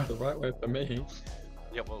 The right way for me.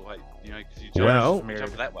 Yeah, well, wait, you know, because you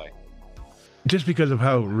jump that way. Just because of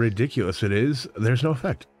how ridiculous it is, there's no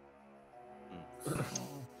effect.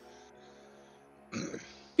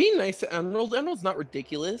 Be nice to Emerald. Emerald's not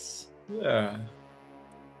ridiculous. Yeah.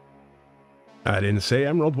 I didn't say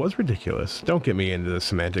Emerald was ridiculous. Don't get me into the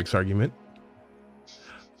semantics argument.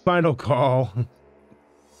 Final call.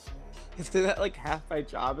 Isn't that like half my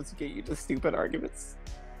job is to get you to stupid arguments?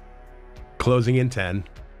 Closing in 10.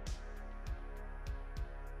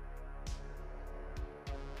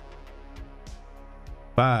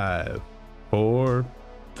 5, 4,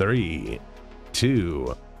 3,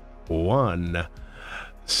 2, 1.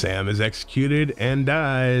 Sam is executed and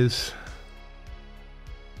dies.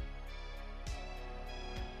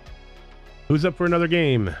 Who's up for another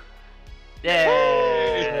game?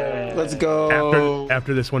 Yay! Let's go.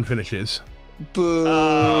 After this one finishes. Boo.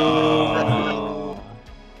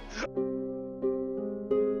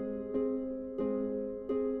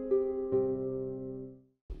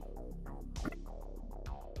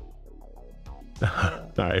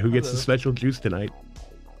 All right, who gets the special juice tonight?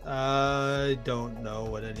 I don't know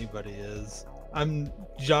what anybody is.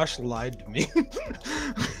 Josh lied to me.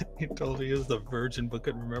 He told me he was the virgin but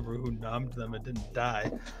couldn't remember who nommed them and didn't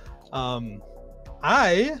die. I'm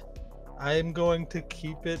going to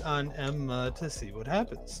keep it on Emma to see what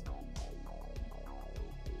happens.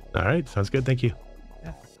 All right, sounds good. Thank you.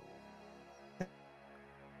 Yeah.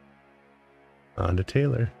 On to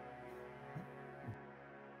Taylor.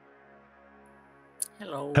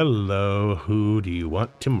 Hello. Hello, who do you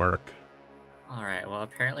want to mark? All right. Well,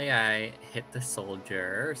 apparently I hit the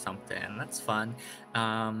soldier or something. That's fun.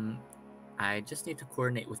 I just need to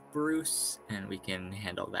coordinate with Bruce, and we can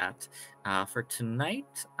handle that. For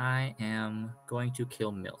tonight, I am going to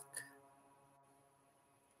kill Milk.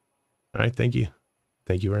 All right, thank you.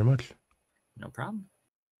 Thank you very much. No problem.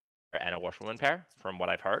 And a washwoman pair, from what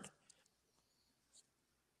I've heard.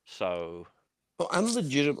 So. Well, I'm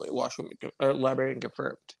legitimately washwoman or librarian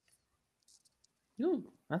confirmed. Ooh,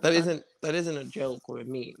 that isn't a joke or a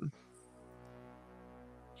meme.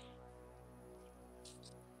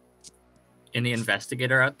 Any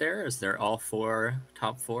investigator out there? Is there all 4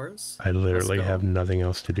 top 4s? I literally have nothing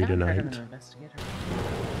else to do tonight.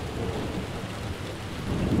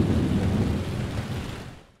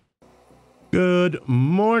 Good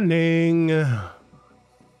morning.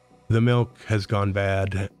 The milk has gone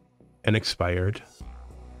bad and expired.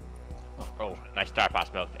 Oh, nice start,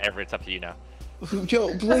 Boss Milk. Everett, it's up to you now.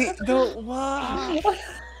 Joe, please don't lie.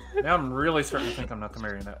 Now I'm really starting to think I'm not the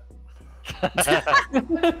marionette.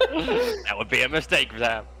 That would be a mistake,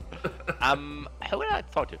 Sam. Who would I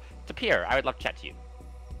talk to? To Pierre, I would love to chat to you.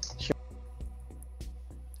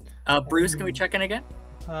 Bruce, can we check in again?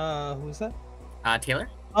 Who's that? Taylor?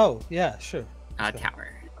 Oh, yeah, sure. Tower.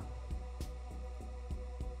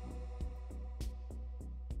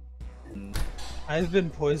 I've been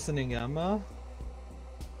poisoning Emma.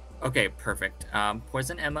 Okay, perfect.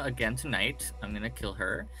 Poison Emma again tonight. I'm gonna kill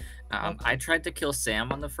her. I tried to kill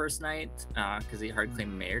Sam on the first night because he hard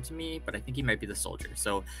claimed mayor to me, but I think he might be the soldier.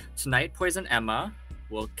 So tonight, poison Emma.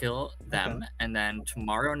 We'll kill them, and then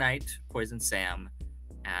tomorrow night, poison Sam,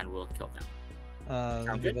 and we'll kill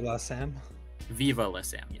them. Viva la Sam. Viva la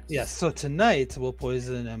Sam. Yes. Yes. So tonight we'll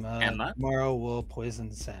poison Emma. Tomorrow we'll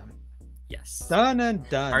poison Sam. Yes. Done and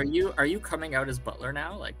done. Are you coming out as butler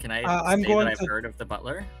now? Like, can I I'm say going that I've to... heard of the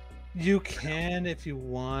butler? You can if you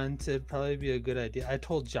want. It'd probably be a good idea. I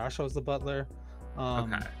told Josh I was the butler.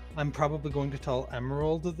 Okay. I'm probably going to tell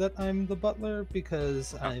Emerald that I'm the butler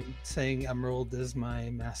because I'm saying Emerald is my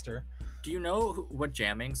master. Do you know what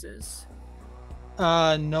Jammings is?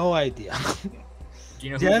 No idea. Do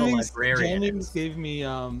you know who the librarian Jammings is? gave me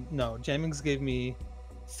no. Jammings gave me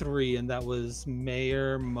 3, and that was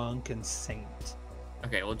Mayor, Monk, and Saint.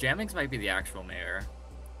 Okay, well, Jammings might be the actual mayor.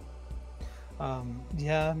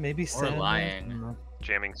 Yeah, maybe Or Sam. lying.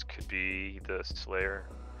 Jammings could be the Slayer.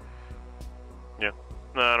 Yeah,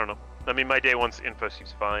 no, I don't know. I mean, my day one's info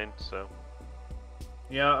seems fine, so.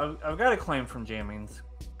 Yeah, I've got a claim from Jammings.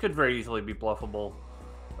 Could very easily be bluffable.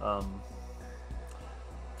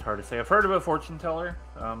 It's hard to say. I've heard of a fortune teller.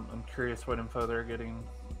 I'm curious what info they're getting.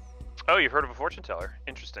 Oh, you've heard of a fortune teller?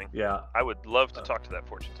 Interesting. Yeah. I would love to talk to that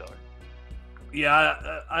fortune teller.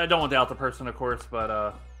 Yeah, I don't want to doubt the person, of course, but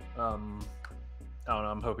I don't know.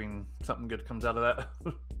 I'm hoping something good comes out of that.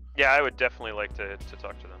 Yeah, I would definitely like to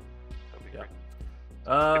talk to them. That'd be great.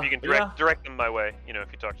 If you can direct them my way,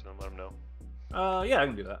 if you talk to them, let them know. Yeah, I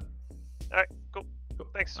can do that. All right, cool.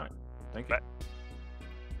 Thanks. All right, thank you. Bye.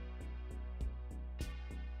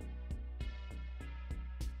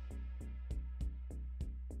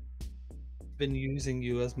 Been using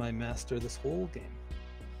you as my master this whole game.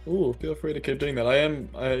 Ooh, feel free to keep doing that. I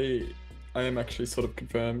am actually sort of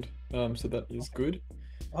confirmed, so that is good.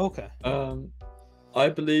 Okay. I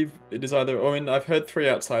believe it is either. I mean, I've heard 3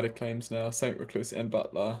 outsider claims now: Saint Recluse and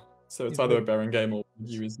Butler. So it's either a Baron game or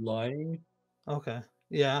you is lying. Okay.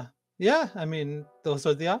 Yeah. Yeah. I mean, those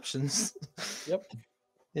are the options. Yep.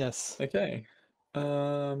 Yes. Okay.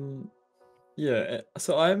 Yeah.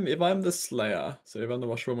 So if I'm the Slayer, so if I'm the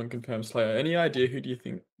Washwoman confirmed Slayer, any idea who do you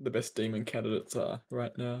think the best demon candidates are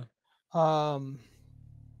right now?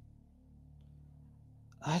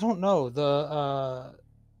 I don't know.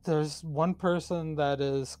 There's one person that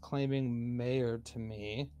is claiming mayor to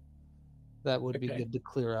me. That would be Okay. good to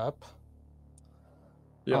clear up.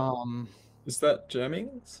 Yeah. Is that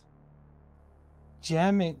Jammings?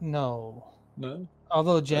 Jamming, no. No.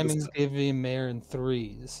 Although That is Jammings not- gave me mayor in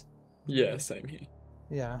 3s. Yeah, same here.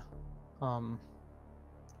 Yeah.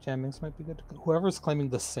 Jammings might be good. Whoever's claiming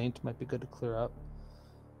the saint might be good to clear up.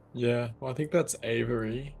 Yeah. Well, I think that's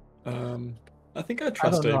Avery. I think I I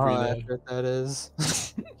trust don't know Avery how there. accurate that is.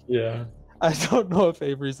 Yeah. I don't know if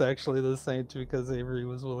Avery's actually the saint because Avery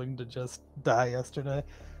was willing to just die yesterday.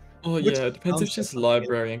 Oh Which yeah, it depends if sounds she's like-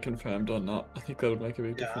 librarian confirmed or not. I think that would make a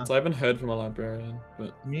big Yeah. difference. I haven't heard from a librarian,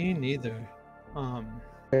 but Me neither. Why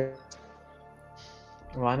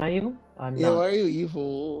am I evil? I'm Yeah, not. why are you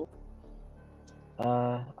evil?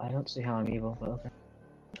 I don't see how I'm evil, but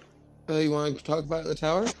okay. You want to talk about the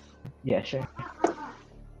tower? Yeah, sure.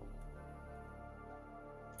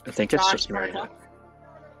 I think it's Josh, just you wanna Marionette.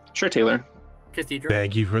 talk? Sure, Taylor. Cathedral.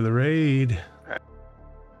 Thank you for the raid.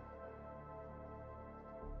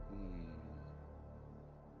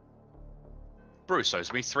 Bruce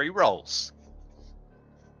owes me 3 rolls.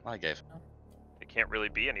 I gave. It can't really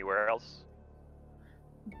be anywhere else.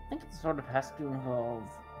 I think it sort of has to involve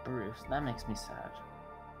Bruce. That makes me sad.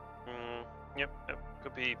 Yep.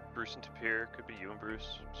 Could be Bruce and Tapir. Could be you and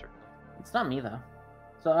Bruce. Certainly. It's not me though.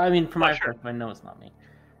 So I mean, from Oh, my sure. perspective, I know it's not me.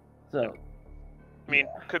 So I mean,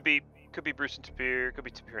 could be Bruce and Tapir. Could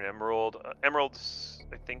be Tapir and Emerald. Emerald's,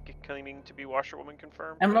 I think, claiming to be Washerwoman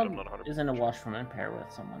confirmed. but Emerald I'm not 100% is in a sure. washroom pair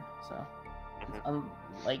with someone, so it's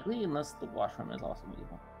unlikely unless the washroom is also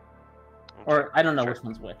evil. Or I don't know Sure. which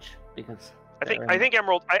one's which because I think they're in-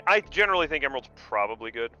 Emerald. I generally think Emerald's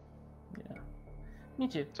probably good. Yeah. Me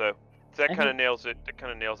too. So that I kind of think nails it. That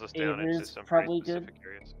kind of nails us down into Avery's some probably pretty good specific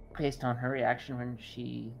areas. based on her reaction when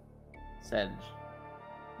she said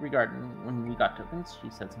regarding when we got tokens, she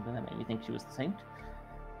said something that made me think she was the saint.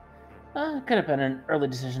 It could have been an early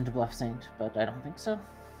decision to bluff saint, but I don't think so.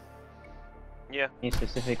 Yeah. Me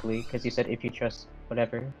specifically, because you said if you trust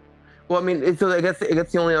whatever. Well, I mean, so I guess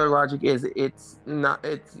the only other logic is it's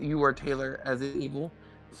you or Taylor as an evil.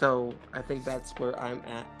 So I think that's where I'm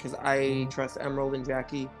at because I trust Emerald and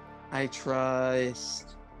Jackie. I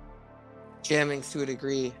trust Jammings to a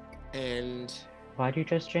degree, and Why do you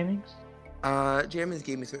trust Jammings? Jammings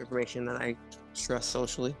gave me some information that I trust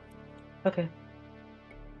socially. Okay.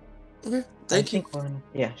 Okay, thank you.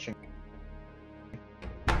 Yeah, sure.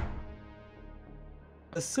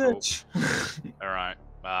 A sitch. All right.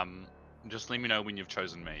 Just let me know when you've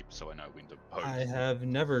chosen me, so I know when to pose. I have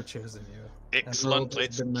never chosen you. Excellent. Emerald has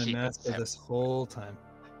Let's been my keep it master that- this whole time.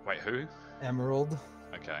 Wait, who? Emerald.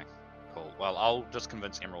 Okay, cool. Well, I'll just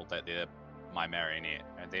convince Emerald that they're my marionette,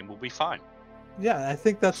 and then we'll be fine. Yeah, I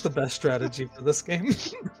think that's the best strategy for this game.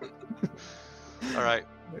 All right.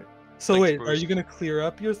 So Thanks, wait, are Bruce. you gonna clear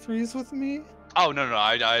up your 3s with me? Oh no,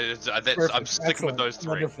 that's, I'm Perfect, sticking with excellent, those 3.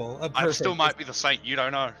 wonderful, I still perfect. might be the saint. You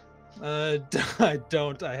don't know. I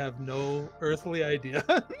don't. I have no earthly idea.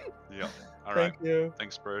 Yeah. All right. Thank you.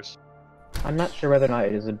 Thanks, Bruce. I'm not sure whether or not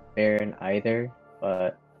it is a Baron either,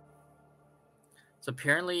 but So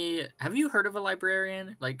apparently, have you heard of a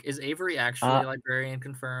librarian? Like, is Avery actually a librarian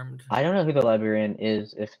confirmed? I don't know who the librarian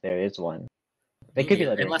is if there is one. They could be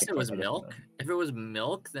librarian Unless it was confirmed, I just don't Milk. If it was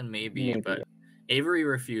Milk, then maybe. Maybe, But yeah. Avery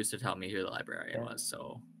refused to tell me who the librarian was.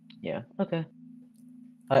 So Yeah, okay.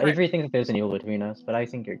 Alright. Avery thinks that there's an evil between us, but I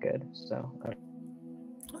think you're good, so.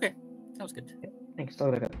 okay, sounds good. Thanks,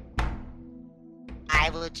 talk about that. I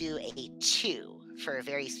will do a 2 for a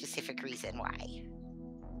very specific reason why.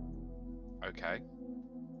 Okay.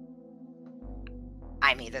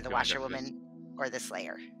 I'm either the You wanna go washerwoman or the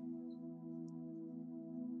slayer.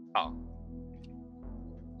 Oh.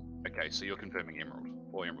 Okay, so you're confirming Emerald,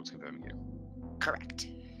 or Emerald's confirming you. Correct.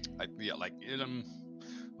 Yeah, like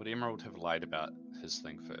would Emerald have lied about his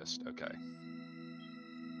thing first? Okay.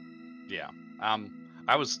 Yeah.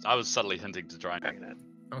 I was subtly hinting to try and make that.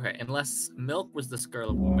 Okay, unless Milk was the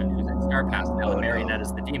Scarlet Woman who's at Star Pass now, and Marionette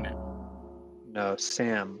is the demon. No,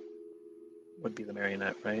 Sam would be the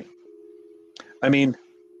marionette, right? I mean,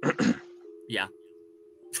 Yeah.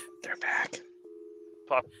 they're back.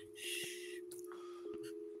 Pop.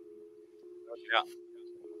 Yeah.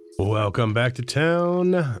 Welcome back to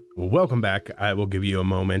town. Welcome back. I will give you a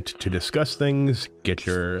moment to discuss things, get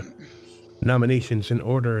your nominations in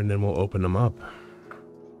order, and then we'll open them up.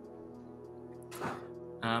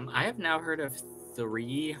 I have now heard of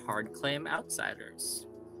 3 hard claim outsiders.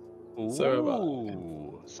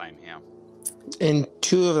 Ooh, same here. And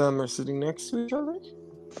 2 of them are sitting next to each other.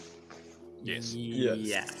 Yes.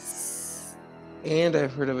 Yes. And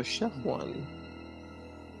I've heard of a chef one.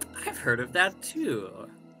 I've heard of that too.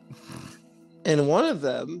 And one of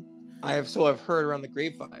them, I've heard around the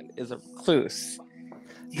grapevine, is a recluse.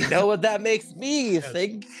 You know what that makes me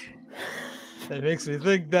think? That makes me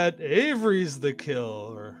think that Avery's the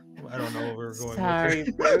kill, or I don't know where we're going Sorry,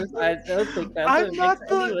 with Bruce. I don't think that's I'm what not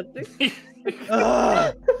makes anyone think.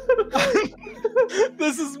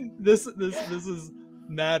 This is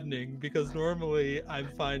maddening because normally I'm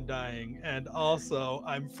fine dying, and also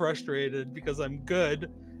I'm frustrated because I'm good,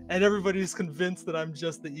 and everybody's convinced that I'm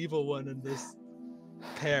just the evil one in this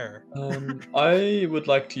pair. I would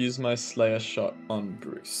like to use my Slayer shot on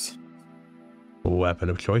Bruce. Weapon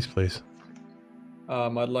of choice, please.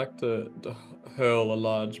 I'd like to hurl a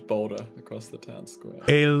large boulder across the town square.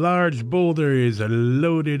 A large boulder is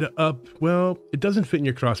loaded up. Well, it doesn't fit in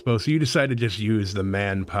your crossbow, so you decide to just use the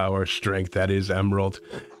manpower strength that is Emerald.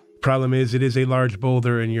 Problem is, it is a large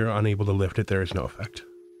boulder and you're unable to lift it. There is no effect.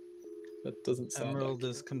 That doesn't sound Emerald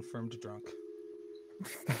is confirmed drunk.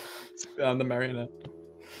 I'm the marionette.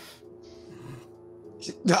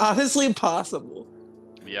 Honestly possible.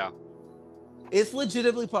 Yeah. It's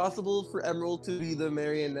legitimately possible for Emerald to be the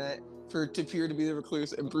marionette, for Tapir to be the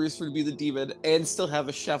recluse, and Bruce to be the demon, and still have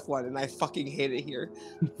a chef one, and I fucking hate it here.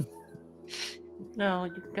 No,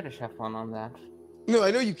 you can get a chef one on that. No,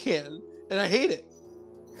 I know you can, and I hate it.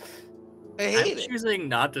 I hate it. I'm choosing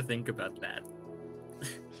not to think about that.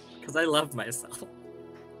 Because I love myself.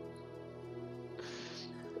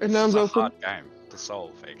 And now I'm It's a open. hard game to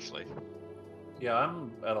solve, actually. Yeah, I'm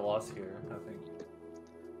at a loss here, I think.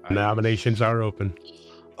 Nominations are open.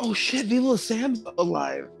 Oh shit, Viva Sam's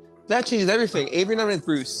alive. That changes everything. Avery nominates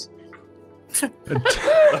Bruce.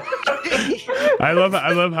 I love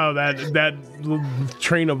how that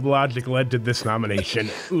train of logic led to this nomination.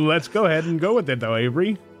 Let's go ahead and go with it, though,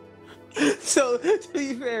 Avery. So, to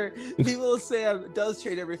be fair, Viva Sam does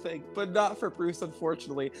change everything, but not for Bruce,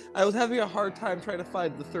 unfortunately. I was having a hard time trying to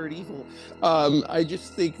find the third evil. I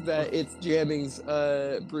just think that it's jamming's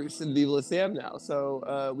Bruce and Viva Sam now.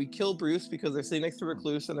 So we kill Bruce because they're sitting next to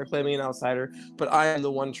Recluse and they're claiming an outsider, but I am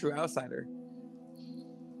the one true outsider.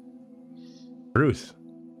 Bruce.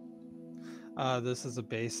 This is a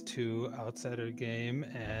base 2 outsider game,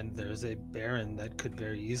 and there's a Baron that could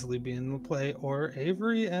very easily be in the play, or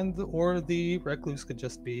Avery or the Recluse could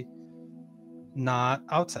just be not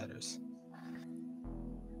outsiders.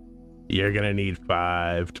 You're gonna need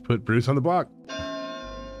 5 to put Bruce on the block.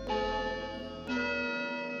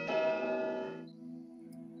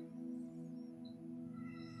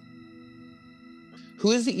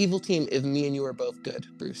 Who is the evil team if me and you are both good,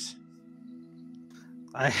 Bruce?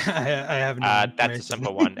 I have no That's a information.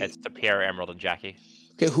 simple one. It's Tapir, Emerald, and Jackie.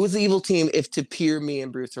 Okay, who's the evil team if Tapir, me,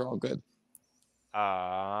 and Bruce are all good?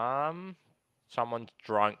 Someone's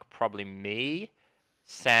drunk, probably me.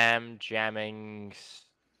 Sam jamming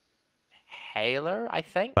Haler, I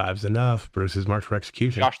think. 5's enough. Bruce is marked for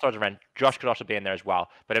execution. Josh throws a in. Josh could also be in there as well.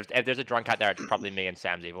 But if there's a drunk out there, it's probably me and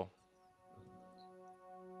Sam's evil.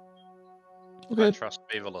 Okay. I trust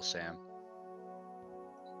Beaver or Sam.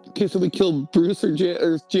 Okay, so we kill Bruce or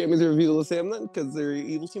Jammies or Viva Sam then, because they're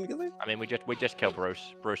evil team together? I mean, we just kill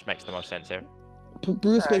Bruce. Bruce makes the most sense here. But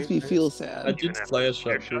Bruce makes me feel sad. I did Slayer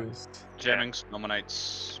shot Bruce. Jennings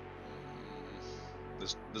nominates.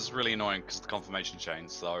 This is really annoying because the confirmation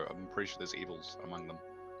changed, so I'm pretty sure there's evils among them.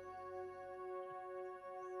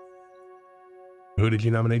 Who did you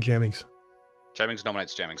nominate, Jammings? Jammings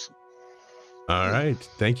nominates Jammings. All right,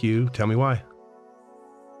 thank you. Tell me why.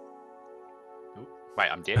 Wait,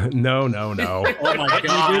 I'm dead. No. Oh my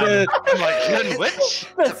god! You did it. Oh my god, which?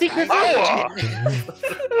 The secret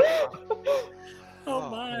Oh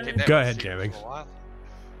my! Keep that Go one ahead, secret Jammings. for a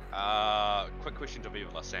while. Quick question to Viva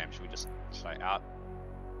La Sam. Should we just say out?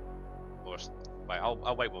 Or wait,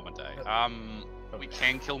 I'll wait one more day. We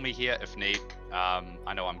can kill me here if need.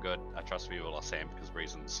 I know I'm good. I trust Viva La Sam because of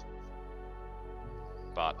reasons.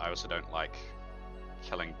 But I also don't like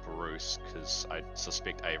killing Bruce because I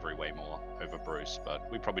suspect Avery way more over Bruce,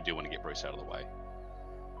 but we probably do want to get Bruce out of the way.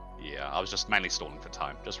 Yeah, I was just mainly stalling for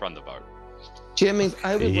time. Just run the vote. Jammings,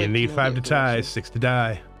 I would You like need know 5 the to tie, information. 6 to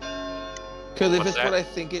die. Because if What's it's that? what I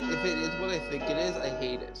think it, if it is what I think it is, I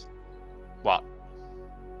hate it. What?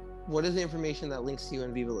 What is the information that links to you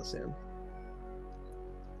in Viva La Sam?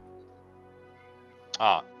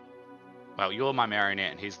 Ah, well, you're my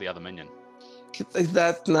marionette and he's the other minion.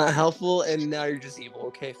 That's not helpful, and now you're just evil.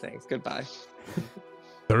 Okay, thanks. Goodbye.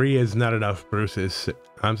 3 is not enough. Bruce is.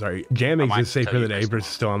 I'm sorry. Jammings might is safer tell you than next Bruce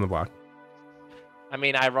is still on the block. I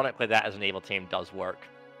mean, ironically, that as an evil team does work.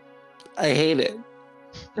 I hate it.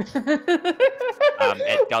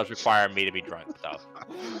 It does require me to be drunk, though.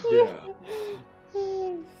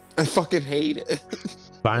 Yeah. I fucking hate it.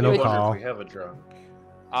 Final I wonder call. if we have a drunk.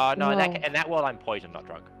 No, No. in that world I'm poisoned, not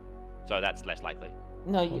drunk. So that's less likely.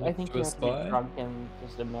 No, Well, I think to you a have to be spy? drunk and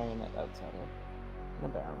just a marionette outsider in a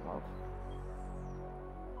barren world.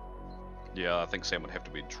 Yeah, I think Sam would have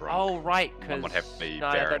to be drunk. Oh, right, One because... would have to be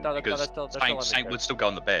no, Baron, that's because still Saint would still go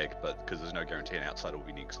in the bag, but because there's no guarantee an outsider will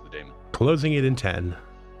be next to the demon. Closing it in 10.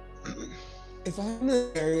 If I'm a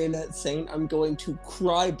marionette saint, I'm going to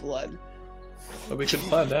cry blood. But we could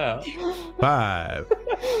find out. 5,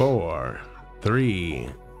 4, 3,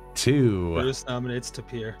 2. Bruce nominates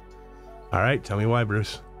Tapir. All right, tell me why,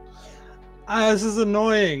 Bruce. This is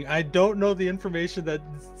annoying. I don't know the information that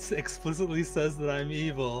explicitly says that I'm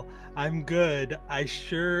evil. I'm good. I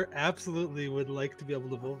sure absolutely would like to be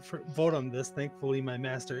able to vote on this. Thankfully, my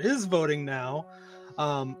master is voting now.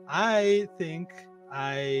 I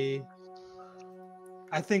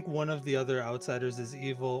think one of the other outsiders is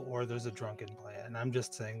evil, or there's a drunken play, and I'm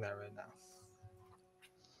just saying that right now.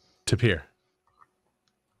 Tapir.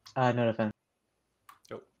 No defense.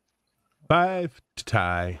 5 to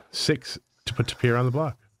tie. 6 to put Tapir on the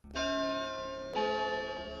block.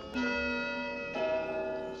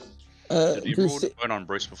 Did you Bruce, vote on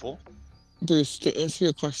Bruce before? Bruce, to answer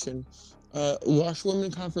your question,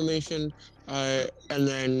 washwoman confirmation, and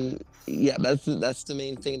then yeah, that's the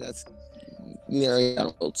main thing. That's Mary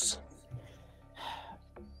Reynolds.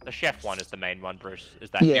 The chef one is the main one, Bruce. Is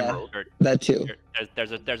that Yeah, Emerald? that too.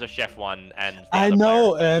 There's a chef one, and the I other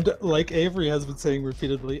know, and like Avery has been saying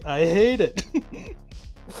repeatedly, I hate it.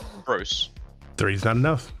 Bruce. 3's not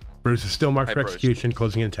enough. Bruce is still marked Hey, for Bruce. execution,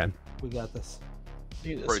 closing in 10. We got this.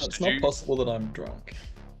 Bruce, It's did not you- possible that I'm drunk.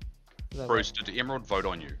 Bruce, did Emerald vote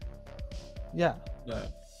on you? Yeah. No.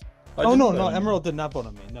 Oh no, Emerald did not vote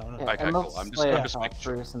on me. No. Yeah, Okay, Emerald cool. I'm just slayed making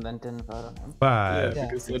sure. Bruce and then didn't vote on him. 5, Yeah,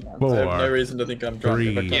 because I have 4, no reason to think I'm drunk.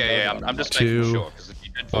 if I 3, can't Yeah, vote on I'm it. just 2, making sure, because if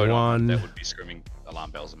you did vote on him, 1. that would be screaming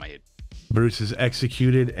alarm bells in my head. Bruce is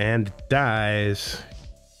executed and dies.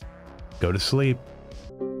 Go to sleep.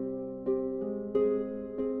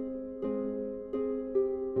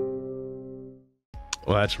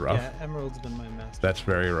 Well, that's rough. Yeah, Emerald's been my master. That's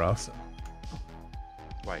very rough. So.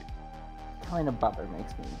 Wait. Kind of bother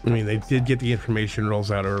makes me. I mean, they did get the information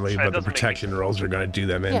rolls out early, It but the doesn't make protection rolls are going to do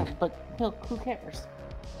them in. Yeah, but no, who cares?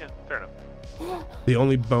 Yeah, fair enough. The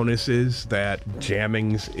only bonus is that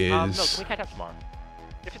jammings No, is can we catch up tomorrow?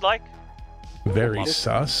 If you'd like. very Just-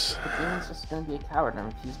 sus. The demon's just gonna be a coward and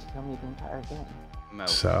refuse to kill me the entire game. No.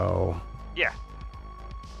 So, Yeah.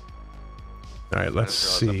 all right, let's I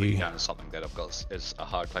just realised I'm putting see down as something that I've got as a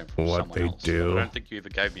hard claim from what someone they else. do. I don't think you ever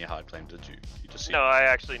gave me a hard claim, did you? You just said No, I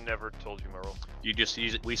actually never told you my role. you just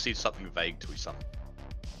use it. We see something vague to something.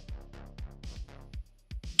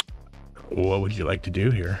 What would you like to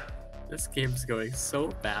do here? This game's going so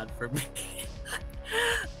bad for me.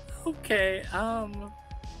 Okay,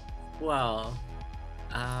 well,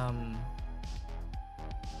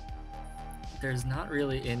 there's not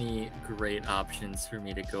really any great options for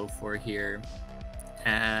me to go for here,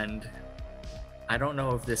 and I don't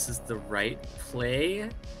know if this is the right play,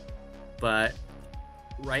 but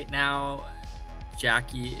right now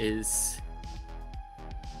Jackie is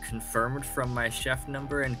confirmed from my chef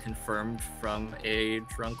number and confirmed from a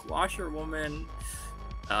drunk washerwoman.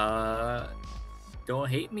 Don't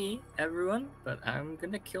hate me, everyone, but I'm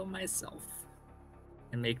gonna kill myself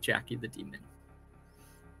and make Jackie the demon.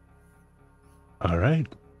 All right,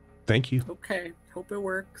 thank you. Okay, hope it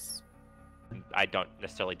works. I don't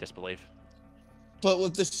necessarily disbelieve. But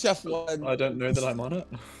with the chef one, I don't know that I'm on it.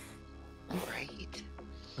 Right.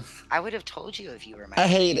 I would have told you if you were my. I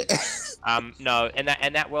hate it. No, in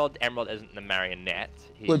that world, Emerald isn't the marionette.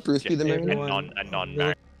 He's Would Bruce be just the a marionette?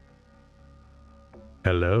 non-marionette.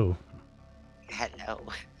 Hello. Hello.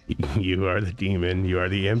 You are the demon. You are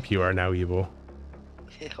the imp. You are now evil.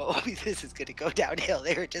 Oh, this is gonna go downhill.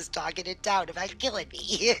 They were just talking it down about killing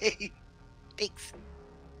me. Thanks.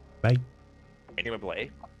 Bye.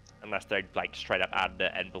 Anyway, unless they're like straight up added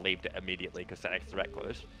it and believed it immediately because that makes the direct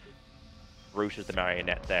close. Bruce is the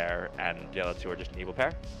marionette there, and the other two are just an evil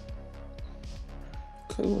pair.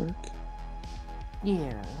 Could work.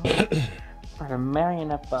 Yeah. For the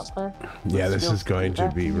marionette butler. Yeah, with this skills is going do to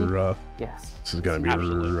that be me? rough. Yes. This is going to be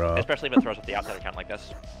Absolutely. rough. Especially if it throws up the outside account like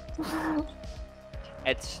this.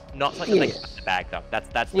 It's not something that they can put in the bag though. That's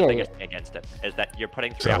the biggest thing against it, is that you're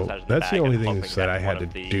putting three So outsiders in the that's bag the only and things hoping that I had one to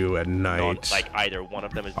of the do at night. like either one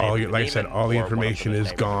of them is All, named the like I said, demon all the or one of them information is is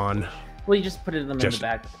named gone. Well, you just put them in the Just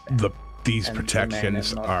bag. these And the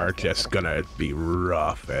protections marionette are modifies just gonna be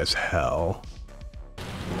rough as hell.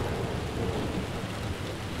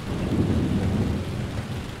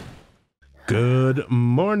 Good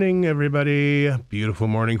morning, everybody. Beautiful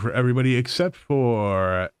morning for everybody except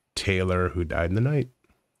for Taylor, who died in the night.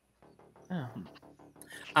 Oh.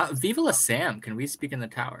 Viva la Sam, can we speak in the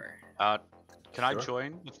tower? Can I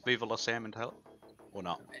join with Viva la Sam and help? Or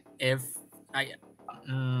not? If I...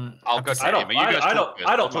 I'll go to Emma. You guys talk first.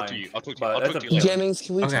 I don't I'll talk to mind, you. I'll talk to you. but I'll that's talk to up you to later. Jennings,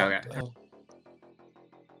 can we talk? Okay. Oh.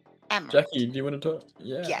 Emerald. Jackie, do you want to talk?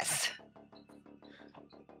 Yeah. Yes.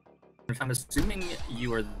 I'm assuming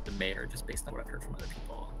you are the mayor, just based on what I've heard from other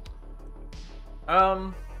people.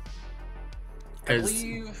 I 'Cause-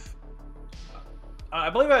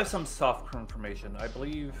 believe I have some soft information. I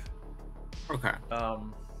believe. Okay.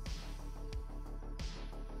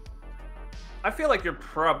 I feel like you're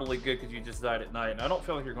probably good because you just died at night, and I don't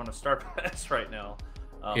feel like you're going to start pass right now.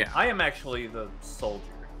 Yeah. I am actually the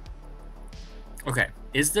soldier. Okay.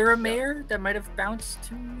 Is there a mayor that might have bounced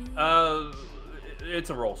to me?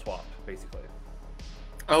 It's a role swap, basically.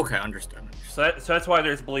 Okay, understood. So that's why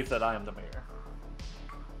there's belief that I am the mayor.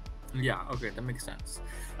 Yeah, okay, that makes sense.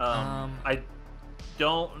 I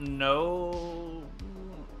don't know.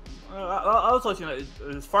 I'll just let you know.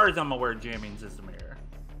 As far as I'm aware, Jammings is the mayor.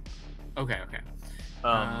 Okay.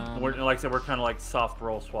 We're, like I said, we're kind of like soft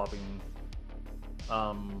role swapping.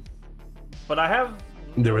 But I have.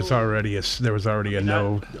 There was already a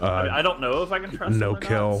no. I don't know if I can trust no him or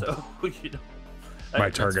kill. Not, so, you know, By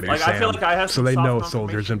targeting like, Sam. I feel like I have so some they soft know confirmation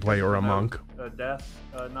soldiers in play or a monk. Death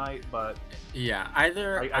Knight, but yeah,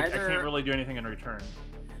 either I can't really do anything in return.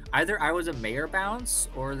 Either I was a mayor bounce,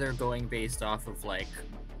 or they're going based off of like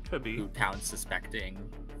could be who town's suspecting.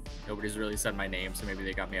 Nobody's really said my name, so maybe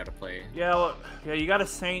they got me out of play. Yeah, well, yeah, you got a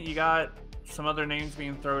saint, you got some other names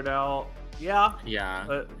being thrown out. Yeah.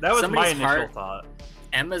 Yeah. That was Somebody's my initial thought.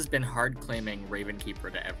 Emma's been hard claiming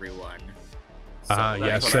Ravenkeeper to everyone.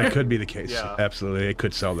 Yes, that could be the case. Yeah. Absolutely, it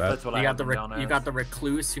could sell that. That's what You I got have you got the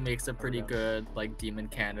recluse who makes a pretty good like demon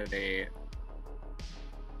candidate.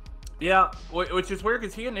 Yeah, which is weird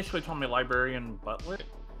because he initially told me librarian butler.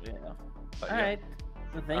 Yeah. But All yeah. right.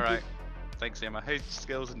 Well, thank All you. right. Thanks, Emma. Hey,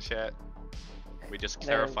 Skills in chat. We just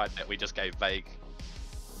There. clarified that we just gave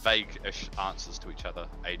vague-ish answers to each other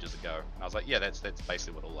ages ago. And I was like, yeah, that's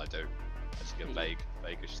basically what all I do. I just give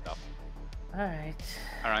vague-ish stuff. All right.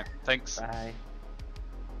 All right. Thanks. Bye.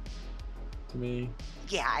 To me.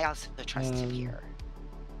 Yeah, I also trust him here.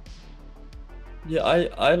 Yeah,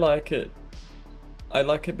 I like it. I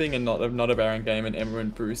like it being not a Baron game, and Emma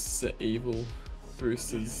and Bruce are evil.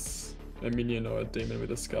 Bruce is a minion or a demon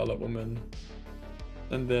with a Scarlet Woman.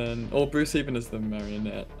 And then, or Bruce even is the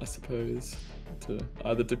marionette, I suppose, to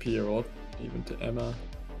either to Pierre or even to Emma.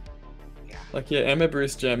 Yeah. Like, yeah, Emma,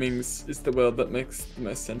 Bruce, Jammings is the world that makes the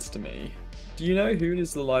most sense to me. Do you know who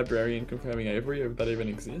is the librarian confirming Avery, or if that even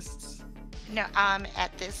exists? No,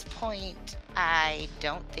 at this point, I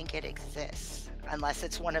don't think it exists, unless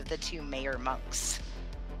it's one of the two mayor monks.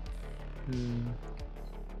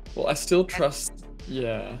 Well, I still trust.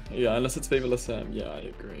 Yeah, unless it's Viva la Sam. Yeah, I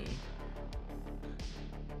agree.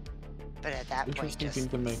 But at that point, Interesting just thing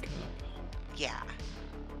to make up. yeah.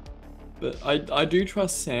 But I do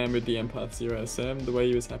trust Sam with the Empath Zero. Sam, the way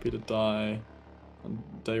he was happy to die on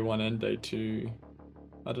day 1 and day 2.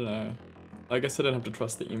 I don't know. I guess I don't have to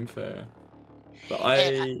trust the info. But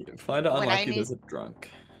I find it when I unlikely knew- there's a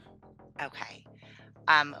drunk. Okay.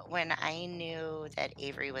 When I knew that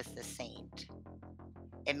Avery was the saint,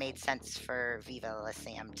 it made sense for Viva La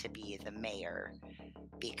Sam to be the mayor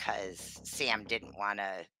because Sam didn't want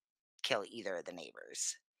to kill either of the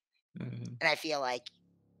neighbors. Mhm. And I feel like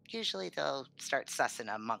usually they'll start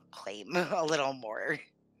sussing a monk claim a little more.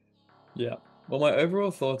 Yeah. Well, my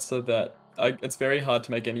overall thoughts are that it's very hard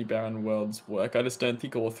to make any Baron worlds work. I just don't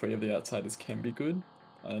think all 3 of the outsiders can be good.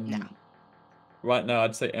 And right now,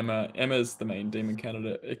 I'd say Emma's the main demon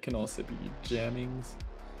candidate. It can also be Jammings,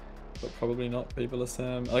 but probably not Viva la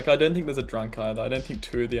Sam. Like, I don't think there's a drunk either. I don't think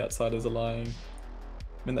 2 of the outsiders are lying.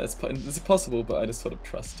 I mean, it's possible, but I just sort of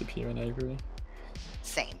trust Tapir and Avery.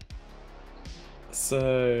 Same.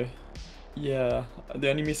 So, yeah, the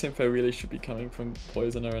only misinfo really should be coming from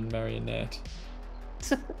Poisoner and Marionette.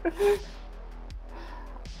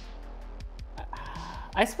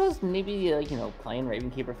 I suppose maybe, like, playing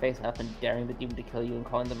Ravenkeeper face up and daring the demon to kill you and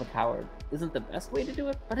calling them a coward isn't the best way to do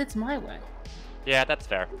it, but it's my way. Yeah, that's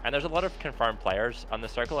fair. And there's a lot of confirmed players on the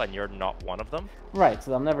circle, and you're not one of them. Right,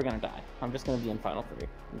 so I'm never gonna die. I'm just gonna be in Final 3.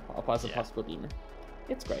 As a possible demon.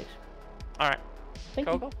 It's great. Alright. Thank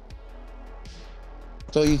Go, you. go.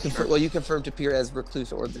 So you confirmed to appear as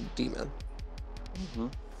Recluse or the demon. Mm-hmm.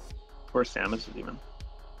 Or Sam is the demon.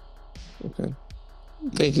 Okay.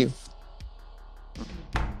 Thank you.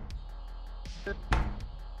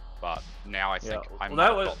 But now I think I'm Well, that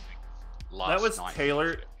not was- adopting. last That was night.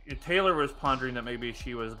 Taylor. Taylor was pondering that maybe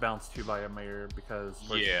she was bounced to by a mayor because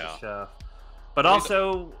she's Yeah. a chef. But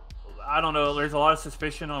also, I don't know. There's a lot of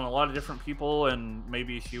suspicion on a lot of different people, and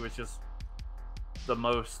maybe she was just the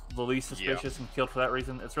least suspicious and killed for that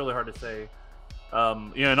reason. It's really hard to say.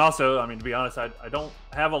 And also, I mean, to be honest, I don't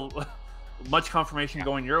have much confirmation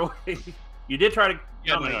going your way. You did try to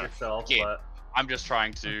nominate yourself, but I'm just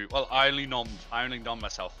trying to. Well, I only nommed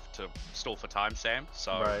myself to stall for time, Sam.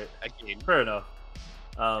 So again, fair enough.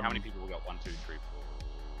 How many people we got? 1, 2, 3,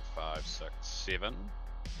 4, 5, 6, 7.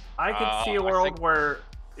 I could see a world where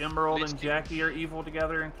Emerald and Jackie are evil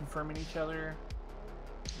together and confirming each other.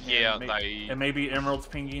 Yeah, and maybe Emerald's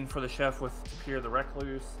pinging for the chef with Tapir the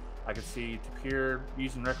Recluse. I could see Tapir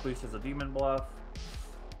using Recluse as a demon bluff.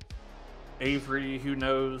 Avery, who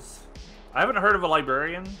knows? I haven't heard of a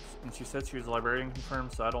librarian, and she said she was a librarian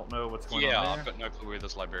confirmed, so I don't know what's going on there. Yeah, I've got no clue where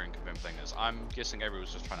this librarian confirmed thing is. I'm guessing Avery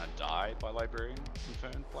was just trying to die by librarian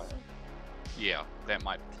confirmed player. Yeah, that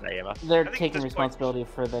might. They're taking responsibility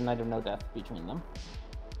for the night of no death between them.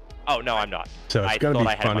 Oh no, I'm not. So it's gonna be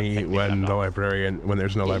funny when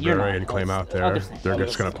there's no librarian claim out there. They're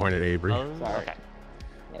just gonna point at Avery. Okay.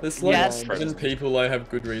 There's like 7 people I have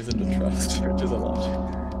good reason to trust, which is a lot.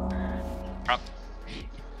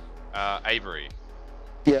 Avery.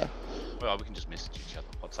 Yeah. Well, we can just message each other.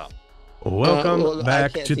 What's up? Welcome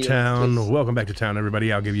back to town. Welcome back to town,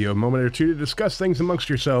 everybody. I'll give you a moment or two to discuss things amongst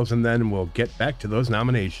yourselves, and then we'll get back to those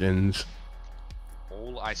nominations.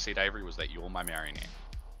 All I said, Avery, was that you're my marionette.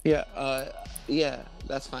 Yeah,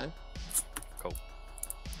 that's fine. Cool.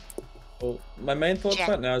 Well, my main thoughts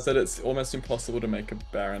right now is that it's almost impossible to make a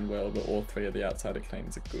barren world where all 3 of the outsider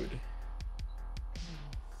claims are good.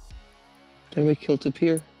 Can we kill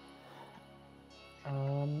Tapir?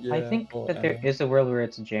 I think that there is a world where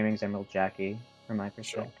it's Jamings, Emerald, Jackie, from my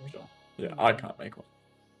perspective. Sure. Yeah, I can't make one.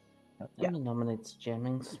 Emma nominates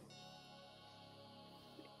Jamings.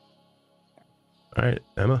 All right,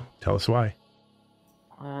 Emma, tell us why.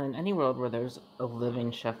 In any world where there's a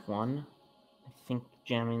living Chef 1, I think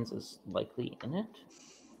Jamings is likely in it.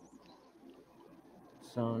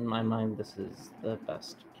 So in my mind, this is the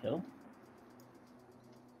best kill.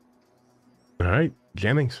 All right,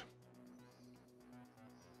 Jamings.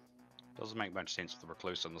 Doesn't make much sense with the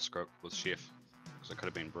Recluse in the script with Chef, because it could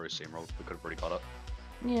have been Bruce Emerald. We could have already got it.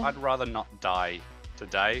 Yeah. I'd rather not die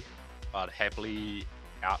today, but happily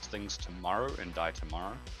out things tomorrow and die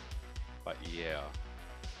tomorrow. But yeah.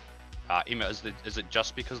 Emma, is it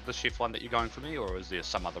just because of the Chef one that you're going for me, or is there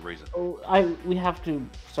some other reason? Oh, we have to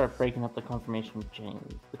start breaking up the confirmation chain,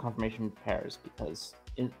 the confirmation pairs, because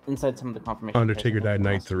inside some of the confirmation Undertaker pairs, died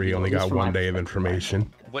night 3, only got 1 day of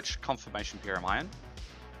information. Which confirmation pair am I in?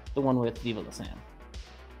 The one with Viva La Sam.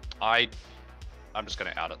 I'm just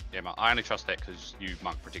going to out it, Emma. I only trust that because you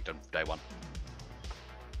monk protected day 1.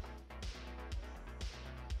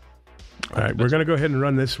 All right, we're going to go ahead and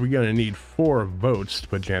run this. We're going to need 4 votes to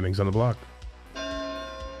put Jamings on the block.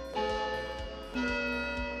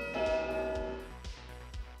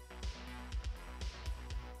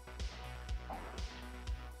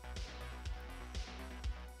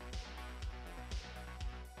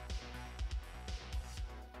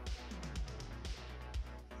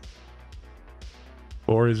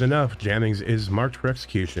 Four is enough. Jamings is marked for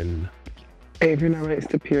execution. Avery nominates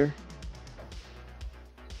Tapir.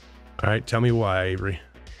 All right, tell me why, Avery.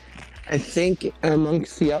 I think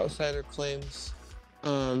amongst the outsider claims,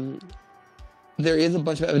 there is a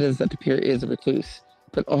bunch of evidence that Tapir is a recluse,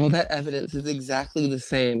 but all that evidence is exactly the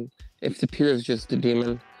same if Tapir is just a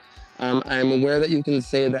demon. I'm aware that you can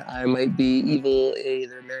say that I might be evil,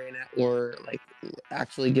 either marionette or like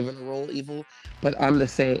actually given a role evil, but I'm the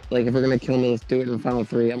same. Like if we're gonna kill me, let's do it in Final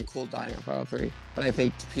 3. I'm cool dying in Final 3, but I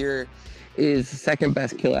think Tapir is the second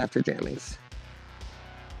best kill after Jammies.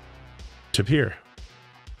 Tapir.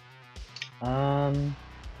 No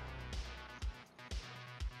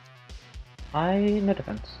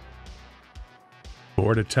defense.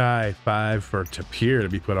 4 to tie, 5 for Tapir to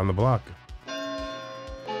be put on the block.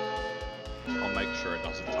 I'll make sure it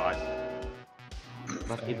doesn't tie.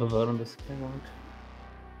 Let people vote on this if they want.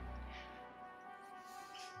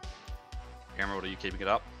 Emerald, are you keeping it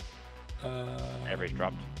up? Average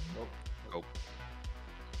dropped. Cool.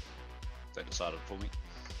 They decided for me.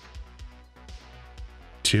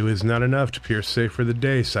 2 is not enough. Tapir's safe for the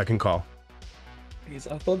day. Second call. I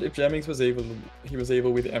thought if Jamings was evil, he was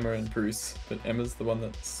evil with Emma and Bruce, but Emma's the one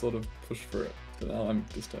that sort of pushed for it. So now I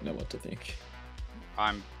just don't know what to think.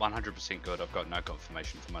 I'm 100% good. I've got no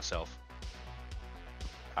confirmation for myself.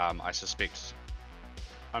 I suspect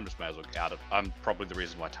I'm just may as well out of. I'm probably the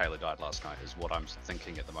reason why Taylor died last night. Is what I'm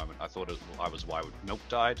thinking at the moment. I thought I was why Milk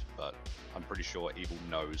died, but I'm pretty sure Evil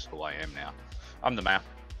knows who I am now. I'm the mayor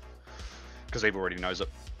because Evil already knows it.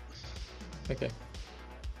 Okay.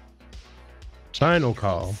 Final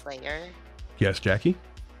call. Slayer. Yes, Jackie.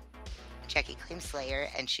 Jackie claims Slayer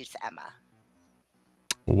and shoots Emma.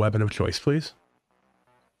 Weapon of choice, please.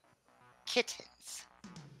 Kittens.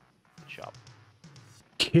 Shop.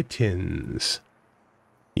 Kittens.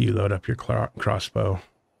 You load up your crossbow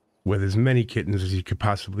with as many kittens as you could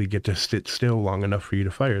possibly get to sit still long enough for you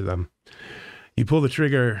to fire them. You pull the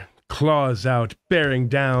trigger, claws out, bearing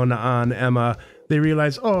down on Emma. They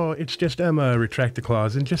realize, oh, it's just Emma. Retract the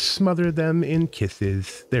claws and just smother them in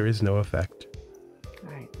kisses. There is no effect.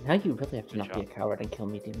 Alright, now you really have to not be a coward and kill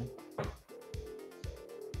me, demon.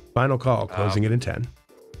 Final call, closing it in 10.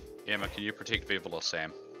 Emma, can you protect Vival or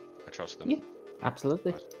Sam? I trust them. Yeah,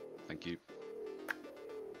 absolutely. Thank you.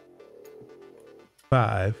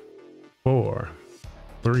 5, 4,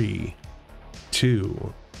 3,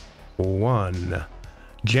 2, 1.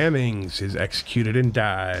 Jammings is executed and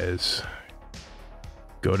dies.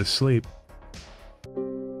 Go to sleep.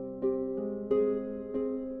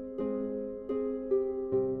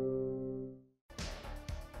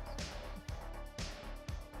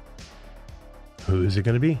 Who is it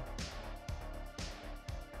going to be?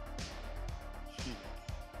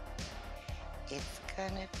 It's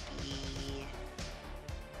gonna be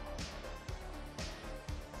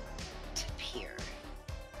Tapir.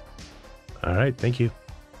 All right, thank you.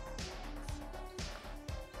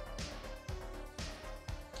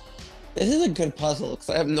 This is a good puzzle because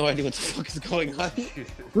I have no idea what the fuck is going on.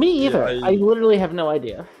 Me either. I literally have no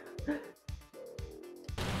idea.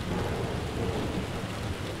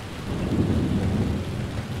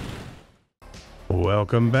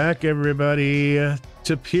 Welcome back, everybody.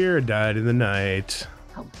 Tapir died in the night.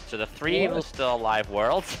 So the three evil still alive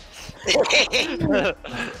worlds.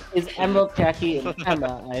 Is Emerald, Jackie, and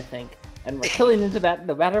Emma, I think. And we're killing into that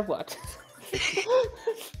no matter what.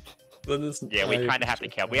 Yeah, we kind of have to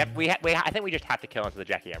kill. I think we just have to kill into the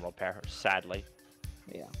Jackie Emerald pair, sadly.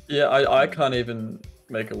 Yeah. Yeah, I can't even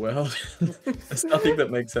make a world. There's nothing that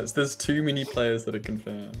makes sense. There's too many players that are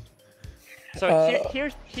confirmed. So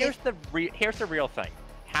here's the real thing.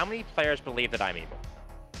 How many players believe that I'm evil?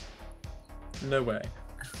 No way.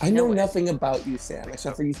 I know nothing about you, Sam,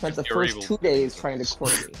 except for you spent the first 2 days trying to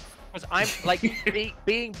court me. Because I'm like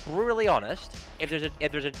being brutally honest. If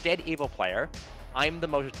there's a dead evil player, I'm the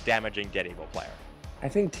most damaging dead evil player. I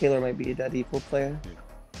think Taylor might be a dead evil player.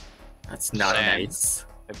 That's not nice.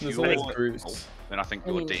 If you're Bruce, then I think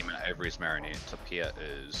your demon Avery's marionette. Tapir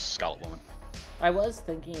is Scarlet Woman. I was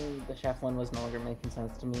thinking the chef one was no longer making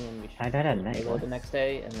sense to me, and we should I died at night. Taylor the next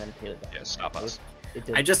day, and then Taylor died. Yeah, Star Pass.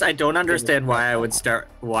 I don't understand why I would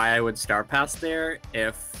star pass there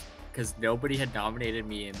because nobody had nominated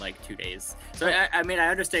me in like 2 days. So I mean I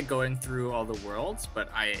understand going through all the worlds, but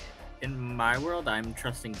in my world I'm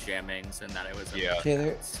trusting Jammings and that it was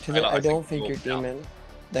Taylor, I don't think you're demon.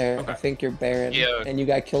 There, Okay. I think you're Baron, and you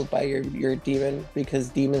got killed by your demon because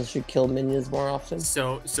demons should kill minions more often.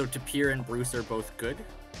 So Tapir and Bruce are both good.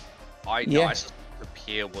 I just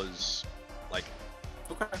Tapir was like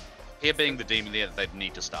Tapir being the demon there, they'd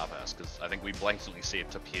need to star pass because I think we blatantly said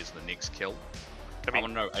Tapir's the next kill. I want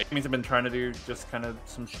to know. It means I've been trying to do just kind of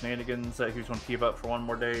some shenanigans that he was going to keep up for one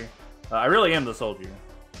more day. I really am the soldier.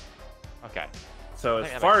 Okay. So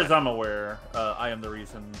as far as I'm aware, I am the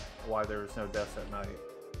reason why there was no deaths at night.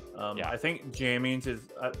 I think Jammings is.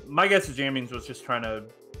 My guess is Jammings was just trying to.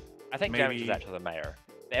 I think Jammings is actually the mayor.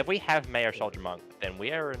 If we have Mayor Soldier Monk, then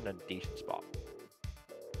we are in a decent spot.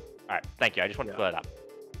 All right, thank you. I just wanted to clear it up.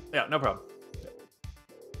 Yeah, no problem.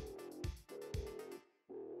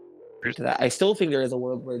 To that, I still think there is a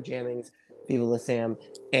world where Jammings, Viva La Sam,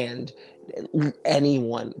 and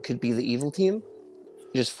anyone could be the evil team.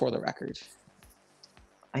 Just for the record.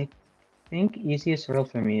 I think easiest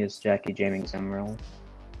world for me is Jackie Jammings Emerald.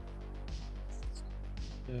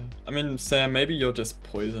 Yeah. I mean, Sam, maybe you're just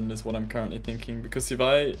poisoned is what I'm currently thinking, because if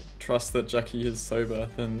I trust that Jackie is sober,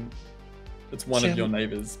 then it's one of your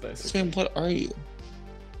neighbors, basically. Sam, what are you?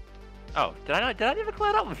 Oh, did I never clear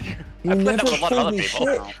it up with you? You I've cleared never up with a lot of told other me people.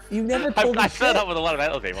 shit. You never told me I've cleared shit. up with a lot of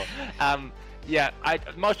other people. Yeah,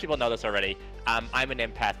 most people know this already. I'm an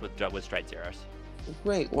empath with straight zeros.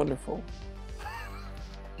 Great, wonderful.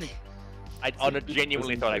 I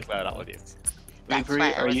genuinely thought I cleared it up with you.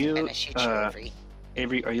 Avery, are you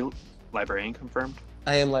Avery, are you librarian confirmed?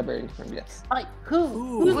 I am librarian confirmed, yes.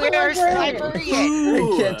 Who's Where's the librarian?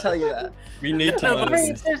 I can't tell you that. We need to know.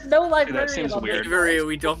 There's no librarian. That seems on weird. this. Avery,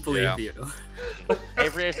 we don't believe you.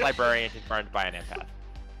 Avery is librarian confirmed by an empath.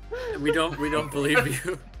 We don't believe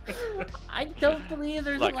you. I don't believe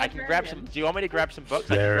there's Look, a I can grab some. Do you want me to grab some books?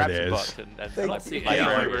 There I can it grab is. some books and Thank let's you. see. Yeah,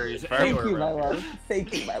 Libraries Thank everywhere you, my around love. here.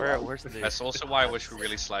 Thank you, my love. Where's the That's also why I wish we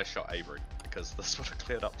really slash shot Avery, because this would have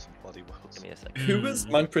cleared up some bloody worlds. Give me a second. Who was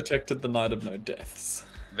monk protected the night of no deaths?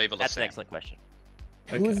 Viva la That's an Sam. excellent question.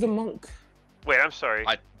 Who's the monk? Wait, I'm sorry.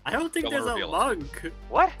 I don't think Don't there's a reveal it. monk.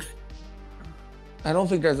 What? I don't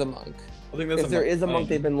think there's a monk. I think there's If there is a monk,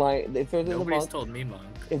 they've been lying. If there's a Nobody's monk, told me monk.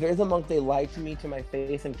 if there's a monk, they lied to me to my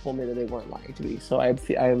face and told me that they weren't lying to me. So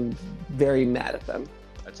I'm very mad at them.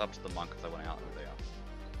 It's up to the monk if they want out who they are.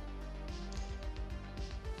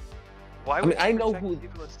 Why I would mean, I you know protect who.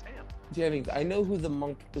 people as Sam? Jammings, I know who the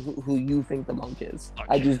monk, who you think the monk is. Okay.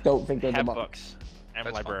 I just don't think they're the Have monk. books. I'm a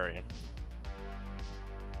That's fine. librarian.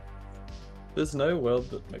 There's no world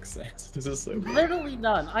that makes sense. This is so weird. Literally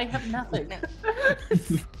none. I have nothing.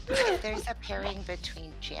 If there's a pairing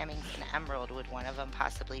between Jammings and Emerald, would one of them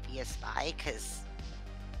possibly be a spy? Because,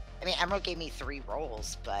 I mean, Emerald gave me 3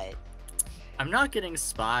 rolls, but I'm not getting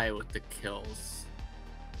spy with the kills.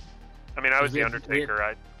 I mean, I was the We- Undertaker.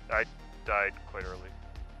 I died quite early.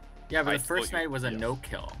 Yeah, but I the first thought you- night was a yeah. no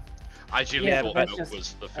kill. I genuinely Yeah, thought but that's Milk just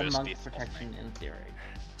was the a first monk death. protection in theory.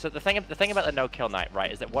 So the thing about the no-kill knight,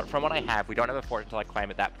 right, is that from what I have, we don't have a fortune until I claim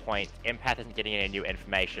at that point. Empath isn't getting any new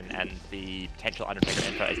information, and the potential Undertaker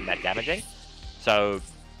info isn't that damaging. So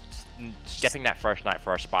stepping that first night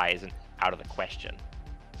for a spy isn't out of the question.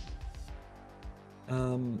 What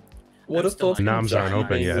I'm if still thought Noms aren't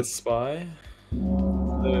open being yet. the spy?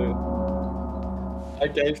 So, I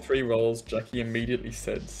gave 3 rolls. Jackie immediately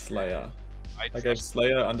said Slayer. I gave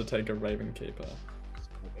Slayer, Undertaker, Ravenkeeper.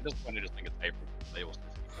 I just wanted to think it's April. They also.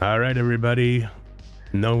 All right, everybody.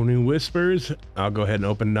 No new whispers. I'll go ahead and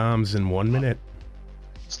open noms in 1 minute.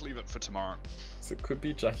 Just leave it for tomorrow. So it could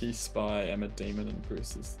be Jackie, Spy, Emma, Demon, and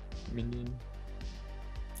Bruce's minion.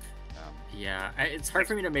 Yeah, it's hard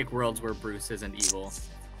for me to make worlds where Bruce isn't evil.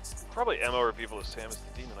 Probably Emma or Viva la Sam is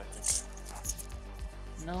the demon, I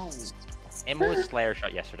think. No. Emma was Slayer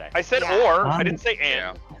shot yesterday. I said Yeah. or. I didn't say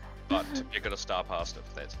Yeah, and. but you're gonna star past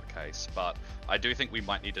if that's the case. But I do think we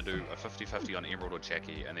might need to do a 50-50 on Emerald or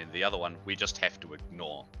Jackie, and then the other one we just have to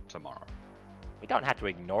ignore tomorrow. We don't have to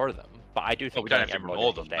ignore them, but I do Well, think we don't have to Emerald ignore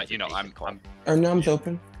is them, a but you know, decent call. Are noms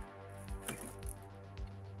open?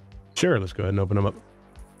 Sure, let's go ahead and open them up.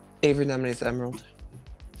 Avery nominates Emerald.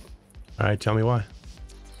 All right, tell me why.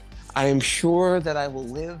 I am sure that I will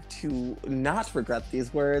live to not regret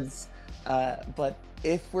these words, but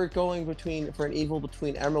if we're going for an evil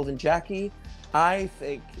between Emerald and Jackie, I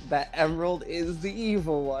think that Emerald is the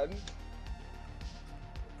evil one.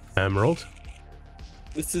 Emerald.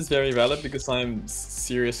 This is very valid because I'm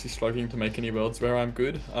seriously struggling to make any worlds where I'm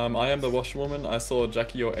good. I am the washerwoman. I saw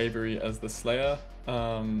Jackie or Avery as the Slayer.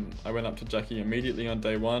 I went up to Jackie immediately on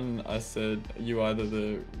day 1. I said, you either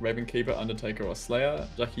the Ravenkeeper, Undertaker, or Slayer.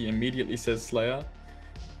 Jackie immediately says Slayer.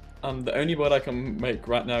 The only word I can make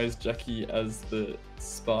right now is Jackie as the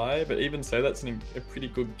spy, but even so, that's a pretty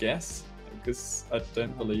good guess because I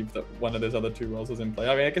don't believe that one of those other 2 roles was in play.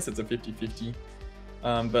 I mean, I guess it's a 50-50.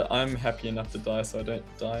 But I'm happy enough to die, so I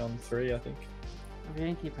don't die on 3, I think.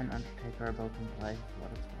 Ravenkeeper and Undertaker are both in play, for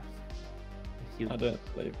what it's worth. I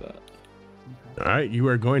don't believe that. All right, you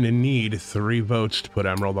are going to need 3 votes to put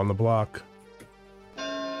Emerald on the block.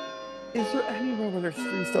 Is there any world where there's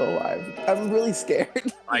 3 still alive? I'm really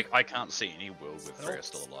scared. I can't see any world with 3 are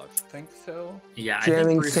still alive. Think so. Yeah, I think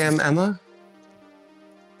Jamming Bruce Sam, is... Emma?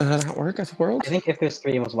 Does that not work as a world? I think if there's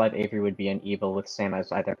 3 evils alive, Avery would be an evil with Sam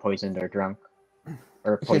as either poisoned or drunk.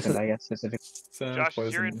 Or poisoned, I guess, specifically. Sam, Josh,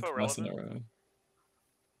 is your poison, info relevant? Macinero.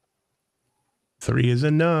 3 is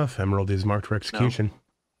enough. Emerald is marked for execution.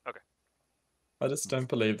 I just don't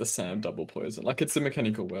believe the Sam double poison. Like, it's a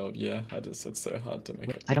mechanical world, yeah. It's so hard to make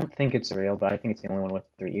it. I don't think it's real, but I think it's the only one with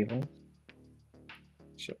 3 evil.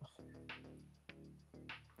 Sure.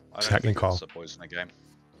 I don't Second think call. it's a poison game.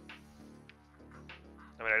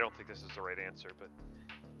 I mean, I don't think this is the right answer, but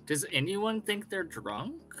Does anyone think they're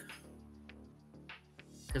drunk?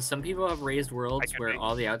 Because some people have raised worlds where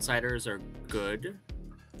all the outsiders are good.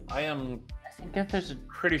 I am I think if there's a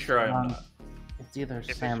pretty sure I am not. It's either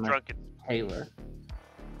if Sam it's or drunk, it's Taylor.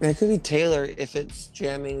 It could be Taylor if it's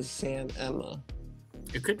jamming Sam, Emma.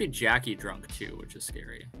 It could be Jackie drunk too, which is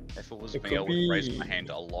scary. If it was It me, could I would have raised my be- hand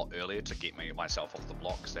a lot earlier to get myself off the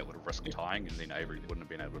block, because that would have risked tying, and then Avery wouldn't have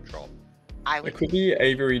been able to drop. I It would. could be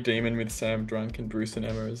Avery Demon with Sam drunk and Bruce and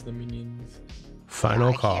Emma as the minions. Final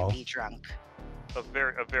I call. can't be drunk. a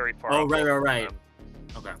very far. Oh, out right, world right, is right.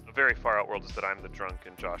 that Okay. A very far out world is that I'm the drunk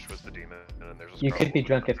and Josh was the demon, and then there's a You could be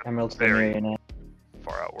drunk if Emerald's the very marionette.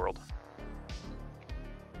 far out world.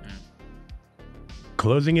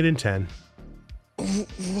 closing it in 10.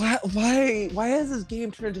 Why has this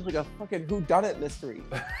game turned into like a fucking whodunit mystery?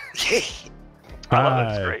 I love it.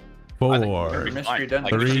 It's 5, great. 4, Mystery done.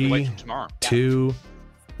 3, 2,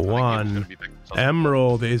 1.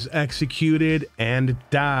 Emerald is executed and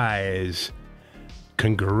dies.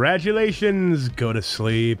 Congratulations. Go to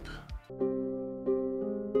sleep.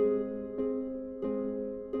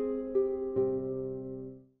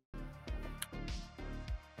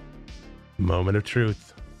 Moment of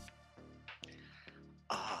truth.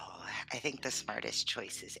 Oh, I think the smartest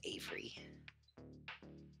choice is Avery.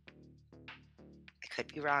 I could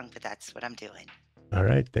be wrong, but that's what I'm doing. All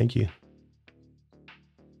right. Thank you.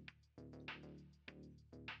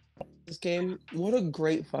 This game, what a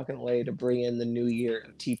great fucking way to bring in the new year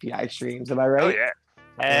of TPI streams. Am I right? Oh yeah.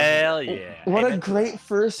 Hell yeah. What Amen a to great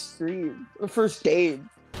first stream, first game.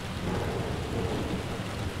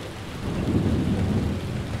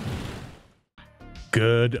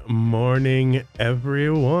 Good morning,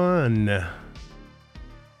 everyone.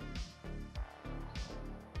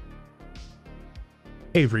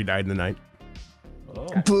 Avery died in the night.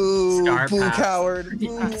 Boo, Star boo, pass. coward.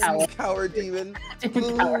 Boo, Coward. coward demon.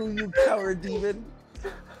 Boo, you coward demon.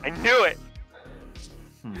 I knew it.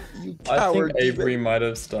 You I think coward Avery demon. might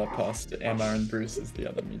have star passed Emma and Bruce as the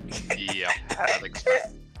other minion. Yeah, I think so.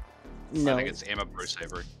 No, I think it's Emma, Bruce,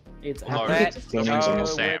 Avery. it's Although, Everett. it's James James and and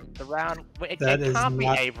Go Sam. with the round. It That is can't be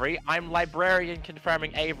not- Avery. I'm librarian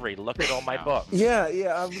confirming Avery. Look at all my books. Yeah,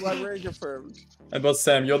 I'm librarian confirmed. And but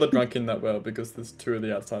Sam, you're the drunk in that well because there's 2 of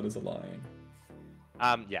the outsiders are lying.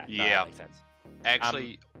 Yeah. No, Yeah. that makes sense.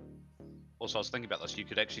 Actually, also I was thinking about this. You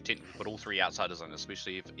could actually technically put all 3 outsiders in,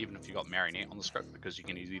 especially even if you got Marionette on the script, because you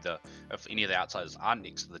can either, if any of the outsiders aren't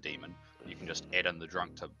next to the demon, you can just add in the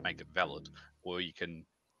drunk to make it valid, or you can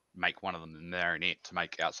make one of them the Marionette to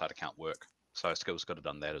make outsider count work. So Skilz could have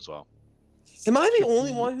done that as well. Am I the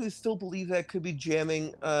only one who still believes that could be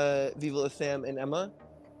jamming Viva La Sam and Emma?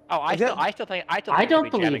 Oh, I still think I it don't could be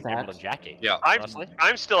believe jamming Emerald that. and Jackie. Yeah. honestly.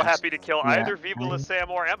 I'm still happy to kill Yeah. either Viva La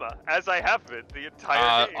Sam or Emma, as I have been the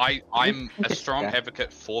entire game. I'm a strong Yeah.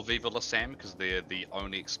 advocate for Viva La Sam because they're the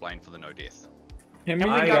only explain for the no death. Henry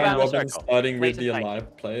we and go around Round the Robin circle? starting with Raise the a fight.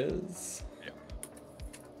 alive players.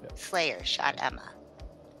 Slayer shot Emma.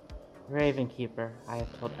 Ravenkeeper. I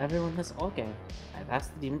have told everyone this all game. I've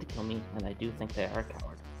asked the demon to kill me, and I do think they are a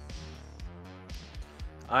coward.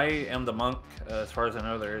 I am the monk, as far as I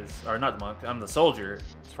know there is, or not the monk, I'm the soldier.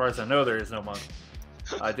 As far as I know there is no monk.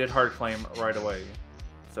 I did hard claim right away.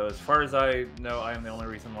 So as far as I know, I am the only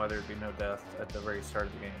reason why there'd be no death at the very start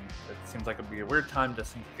of the game. It seems like it'd be a weird time to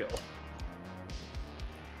sink kill.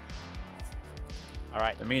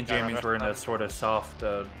 Alright. And me and Jamie's were in a sort of soft,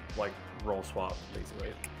 like, roll swap,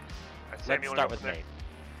 basically. Let's start with me.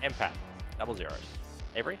 Impact. Double zeros.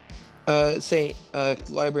 Avery?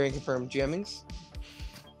 Librarian confirmed jammings.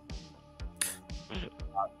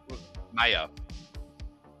 Maya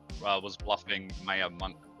was bluffing Maya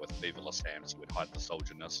Monk with Viva La Sam, so we'd hide the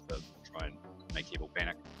soldierness to try and make evil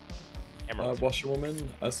panic. Washerwoman,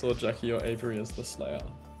 I saw Jackie or Avery as the Slayer.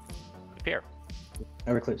 Pierre.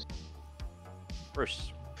 No recluse.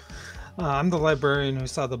 Bruce. I'm the librarian who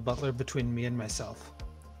saw the butler between me and myself.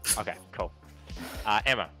 Okay, cool.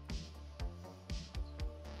 Emma.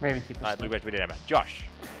 Ravenkeeper. We did Emma. Josh.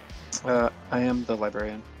 I am the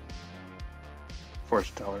librarian.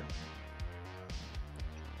 Forest Teller.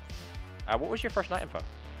 What was your first night info?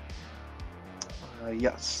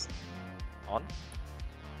 Yes. On?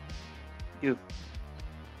 You.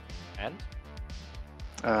 And?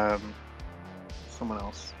 Someone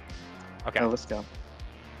else. Okay. Let's go.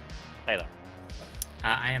 Taylor.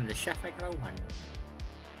 I am the chef. I got a 1.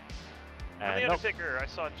 I'm the Undertaker. I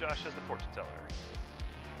saw Josh as the fortune teller.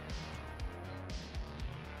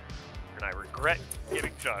 And I regret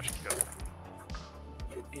giving Josh killed.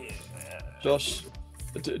 Josh,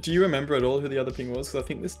 do you remember at all who the other ping was? Because I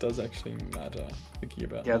think this does actually matter. Thinking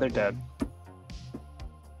about. Yeah, that they're one.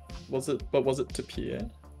 dead. Was it to Pierre?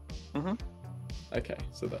 Mm-hmm. Okay,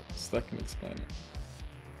 so that can explain it.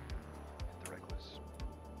 The reckless.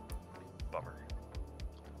 Bummer.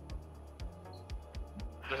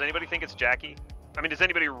 Does anybody think it's Jackie? I mean, does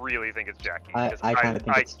anybody really think it's Jackie? I 'Cause kind of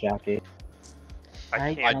think it's Jackie.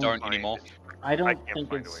 I can't don't find anymore. it. I don't can't think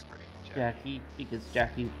find a it's way for it to be Jackie because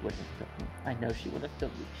Jackie would have killed me. I know she would have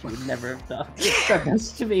killed me. She would never have done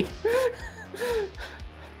this to me.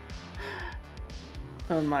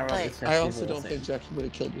 From my role, I also don't think Jackie would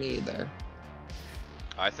have killed me either.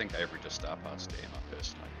 I think Avery just star passed Emma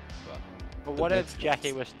personally, But what if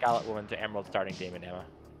Jackie was Scarlet Woman to Emerald starting demon, Emma?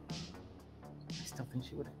 I still think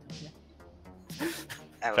she would have killed me.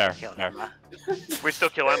 I would Fair, have killed fair. Emma. We still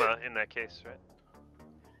kill Emma in that case, right?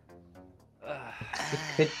 It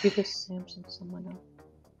could be the Sam's and someone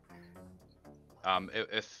else.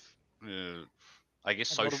 If I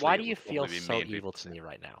guess Edward, socially, why it do you would feel probably be so me and evil people to me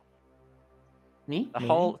right now? Me? The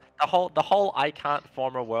whole I can't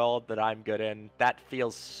form a world that I'm good in, that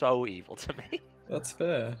feels so evil to me. That's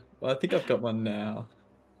fair. Well, I think I've got one now.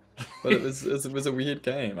 But it was a weird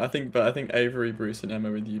game. I think Avery, Bruce, and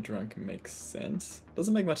Emma with you drunk makes sense.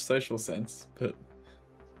 Doesn't make much social sense, but it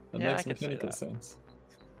Yeah, makes I can see mechanical that. sense.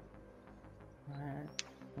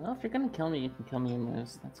 Well, if you're gonna kill me, you can kill me in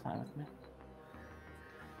moves. That's fine with me.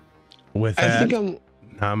 With I that,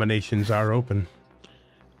 nominations are open.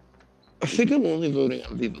 I think I'm only voting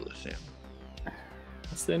on Viva La Sam.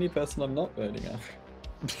 That's the only person I'm not voting on.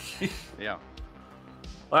 Yeah.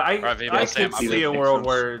 Well, I Viva La could Sam, see a makes world sense.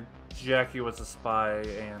 where Jackie was a spy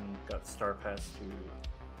and got Star Pass to.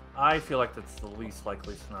 I feel like that's the least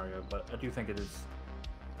likely scenario, but I do think it is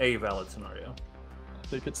a valid scenario. I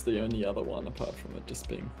think it's the only other one apart from it just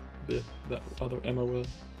being that other Emma world.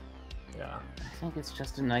 Yeah. I think it's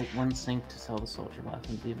just a night one sync to sell the soldier buff,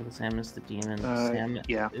 and Viva the Sam is the demon. Sam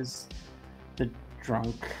is the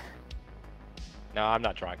drunk. No, I'm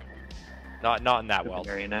not drunk. Not in that world.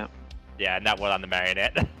 Marionette. Yeah, in that world I'm the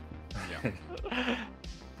marionette.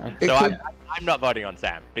 Okay. So I'm not voting on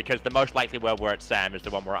Sam, because the most likely world where it's Sam is the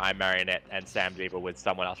one where I'm marionette and Sam's evil with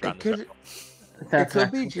someone else around the circle. That's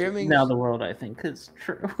could be actually jamming- now the world I think is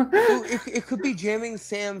true. Ooh, it could be jamming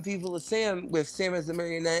Sam Viva La Sam with Sam as the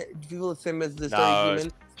marionette, Viva La Sam as the study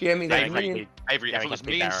demon, jamming that minion. Avery, if it was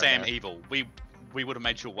me and Baron Sam there. evil, we would have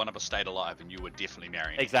made sure one of us stayed alive, and you were definitely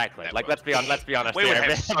marrying. Exactly. Like, let's be honest We would here.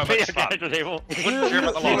 have so much Your fun. character's evil. We wouldn't care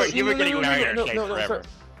about the loss. You were getting married forever. sorry.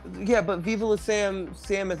 Yeah, but Viva La Sam,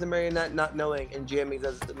 Sam as the marionette not knowing, and jamming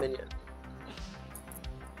as the minion.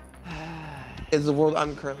 Is the world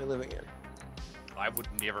I'm currently living in. I would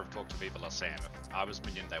never have talked to Viva La Sam. If I was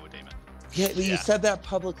minion, they were demon. Yeah, but you said that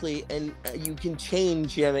publicly, and you can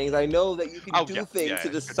change jamming. I know that you can do things to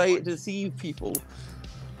deceive people.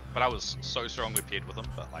 But I was so strongly paired with them,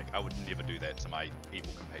 but like I would never do that to my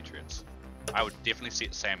evil compatriots. I would definitely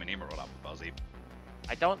set Sam and Emerald up if I was evil.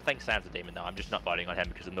 I don't think Sam's a demon though. I'm just not voting on him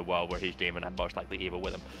because in the world where he's demon, I'm most likely evil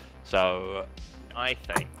with him. So I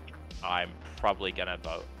think I'm probably gonna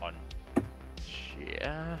vote on.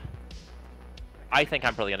 Yeah. I think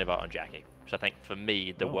I'm probably gonna vote on Jackie. So I think for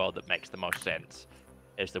me, the world that makes the most sense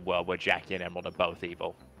is the world where Jackie and Emerald are both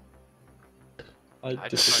evil.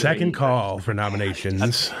 Second call for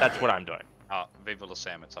nominations. That's what I'm doing. Viva La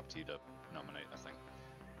Sam, it's up to you to nominate, I think.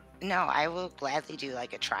 No, I will gladly do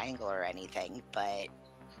like a triangle or anything, but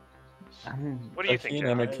What do you think, and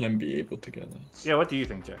Emma Jackie? can be able together. Yeah, what do you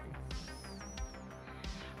think, Jackie?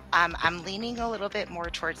 I'm leaning a little bit more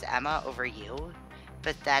towards Emma over you,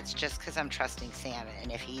 but that's just because I'm trusting Sam,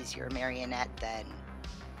 and if he's your marionette, then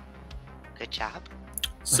good job.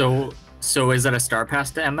 So is that a star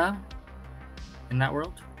pass to Emma in that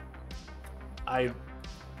world? I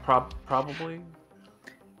probably.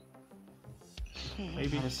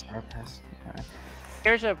 Maybe.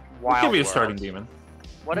 Here's a wild Give me a world. starting demon.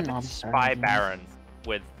 What if No, it's I'm sorry, Spy demon. Baron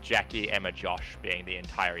with Jackie, Emma, Josh being the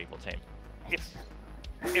entire evil team? If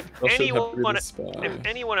Also have anyone, really spy. if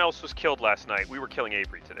anyone else was killed last night, we were killing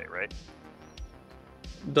Avery today, right?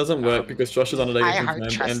 It doesn't work because Josh is unable I confirmed heart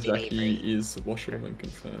and trusted Jackie Avery. is washerwoman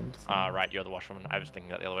confirmed. so- Right, you're the washwoman. I was thinking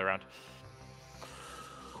that the other way around.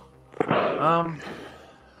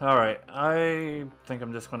 All right. I think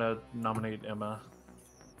I'm just gonna nominate Emma.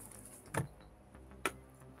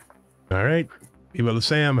 All right. Viva La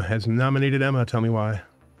Sam has nominated Emma. Tell me why.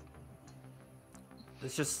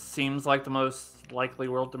 This just seems like the most likely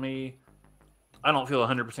world to me. I don't feel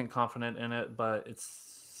 100% confident in it, but it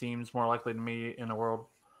seems more likely to me in a world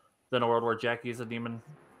than a world where Jackie is a demon.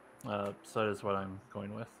 So that is what I'm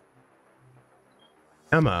going with.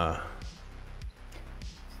 Emma.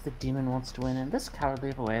 If the demon wants to win in this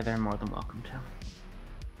cowardly way, they're more than welcome to.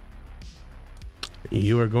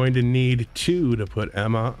 You are going to need 2 to put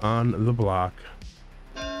Emma on the block.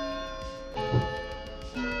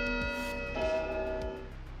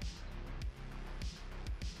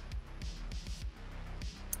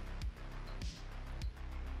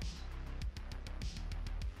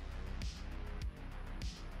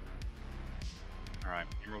 Alright,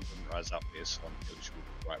 Emerald didn't rise up there, so I'm pretty sure we'll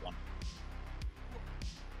be the right one.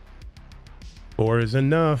 4 is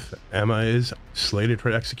enough. Emma is slated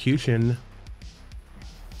for execution.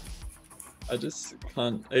 I just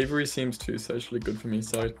can't. Avery seems too socially good for me,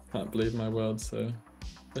 so I can't believe my world. So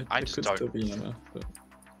it just could don't. still be Emma.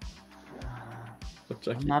 But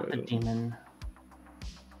Jackie I'm not the voted. demon.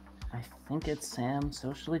 I think it's Sam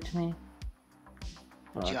socially to me.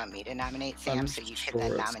 Do you want me to nominate Sam so you can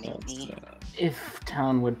then nominate me? If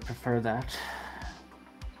town would prefer that.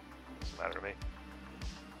 Doesn't matter to me.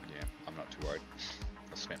 Yeah, I'm not too worried.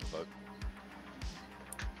 I'll spend the vote.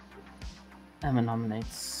 Emma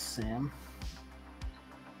nominates Sam.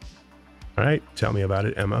 All right, tell me about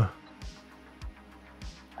it, Emma.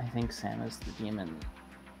 I think Sam is the demon.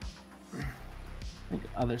 I think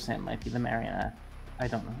other Sam might be the marionette. I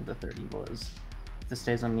don't know who the third evil is. If this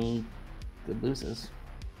stays on me, good loses.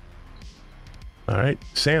 All right,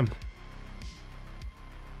 Sam.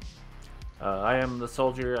 I am the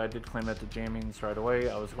soldier. I did claim that to Jammings right away.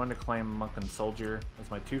 I was going to claim monk and soldier as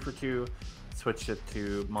my 2 for 2. Switched it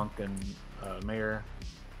to monk and mayor.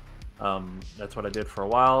 That's what I did for a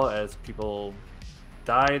while as people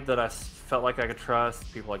died that I felt like I could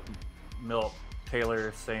trust. People like Milt,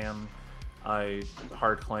 Taylor, Sam. I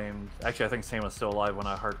hard claimed. Actually, I think Sam was still alive when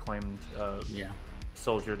I hard claimed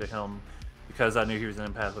soldier to him because I knew he was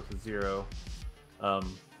an empath with a 0.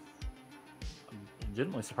 I'm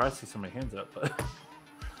genuinely surprised to see so many hands up,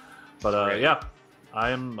 but yeah,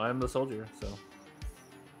 I'm the soldier. So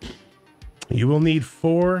You will need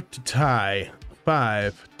 4 to tie,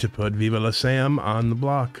 5 to put Viva La Sam on the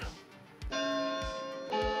block. I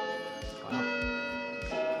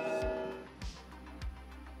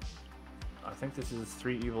think this is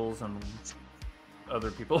 3 evils and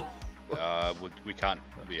other people. We can't.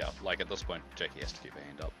 Yeah, like at this point, Jackie has to keep her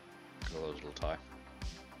hand up. Got a little tie.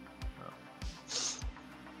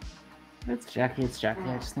 It's Jackie.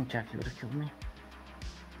 I just think Jackie would have killed me.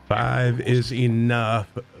 5 is enough.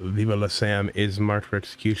 Viva La Sam is marked for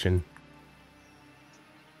execution.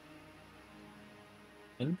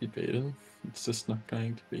 It'd be better. It's just not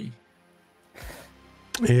going to be.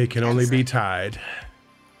 It can only be tied.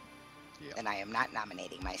 And I am not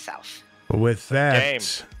nominating myself. With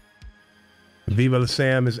that, Viva La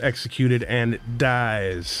Sam is executed and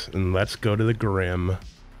dies. And let's go to the Grim.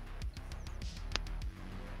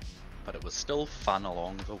 But it was still fun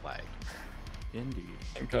along the way. Indeed.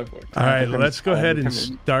 All right, let's go ahead and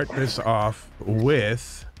start this off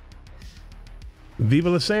with Viva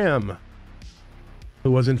La Sam,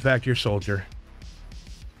 who was in fact your soldier.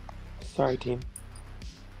 Sorry, team.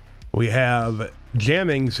 We have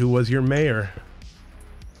Jammings, who was your mayor.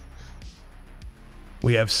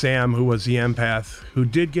 We have Sam, who was the empath, who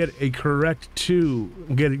did get a correct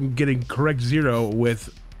 2, getting correct 0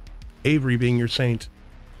 with Avery being your saint.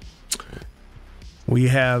 We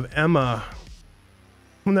have Emma.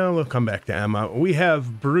 No, we'll come back to Emma. We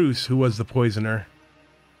have Bruce, who was the poisoner.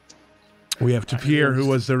 We have Tapir, who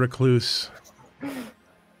was the recluse.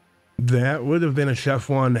 That would have been a chef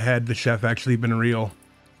 1 had the chef actually been real.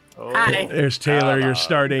 Hi. There's Taylor. You're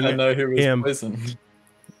starting. I know who was him. poisoned.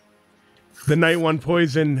 The night 1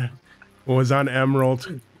 poison was on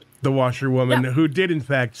Emerald, the washerwoman, who did in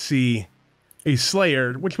fact see a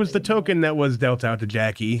slayer, which was the token that was dealt out to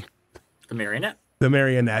Jackie. The marionette. The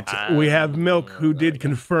marionette. We have Milk, who did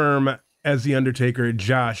confirm as the Undertaker,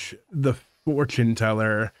 Josh, the fortune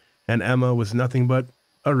teller, and Emma was nothing but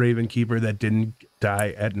a raven keeper that didn't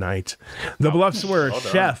die at night. The bluffs were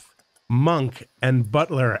Chef, Monk, and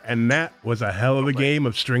Butler, and that was a hell of a game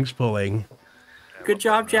of strings pulling. Good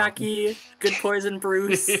job, Jackie. Good poison,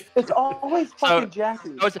 Bruce. It's always fucking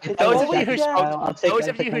Jackie. Those of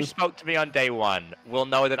you who spoke to me on day 1 will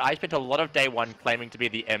know that I spent a lot of day 1 claiming to be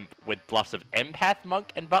the imp with bluffs of empath,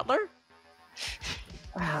 monk, and butler.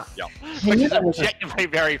 Yeah. Which is objectively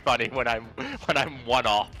very funny when I'm 1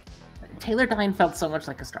 off. Taylor dying felt so much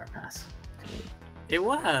like a star pass. It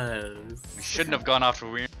was. We shouldn't have gone after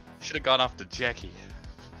Weird. Should have gone after Jackie.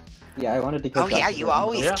 Yeah, I wanted to kill Oh yeah, you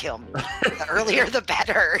always kill me. The earlier the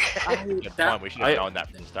better. Good point. We should have known that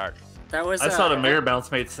from the start. That was. I saw the mayor bounce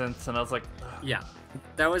made sense, and I was like, yeah,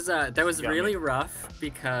 that was really rough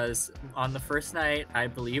because on the first night I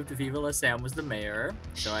believed Viva La Sam was the mayor,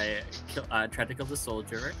 so I tried to kill the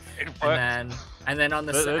soldier, and then on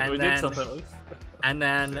the and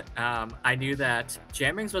then I knew that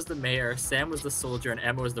Jammings was the mayor, Sam was the soldier, and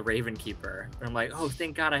Emma was the raven keeper. And I'm like, oh,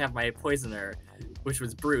 thank God I have my poisoner, which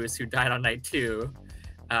was Bruce, who died on night 2,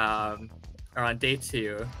 or on day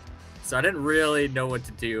 2. So I didn't really know what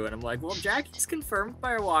to do, and I'm like, well, Jackie's confirmed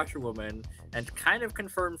by a washerwoman, and kind of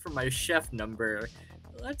confirmed from my chef number.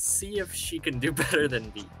 Let's see if she can do better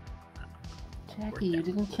than me. Jackie, you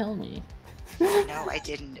didn't kill me. No, I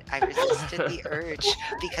didn't. I resisted the urge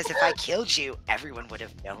because if I killed you, everyone would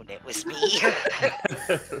have known it was me.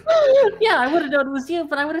 Yeah, I would have known it was you,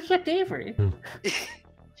 but I would have checked Avery.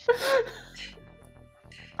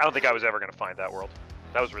 I don't think I was ever going to find that world.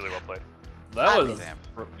 That was really well played. That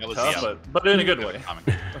was tough, but in a good way.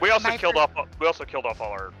 We also killed off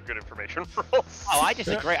all our good information rolls. Oh, I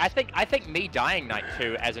disagree. I think me dying night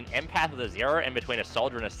 2 as an empath with a 0 in between a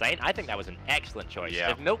soldier and a saint, I think that was an excellent choice.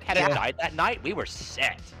 Yeah. If Milk hadn't died that night, we were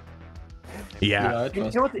set. Yeah.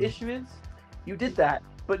 You know what the issue is? You did that,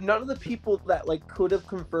 but none of the people that like could have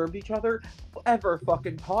confirmed each other ever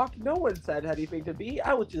fucking talked. No one said anything to me.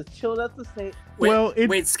 I was just chilling at the same. Wait,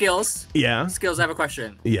 Skilz. Yeah. Skilz, I have a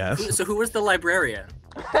question. Yes. So who was the librarian?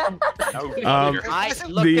 Look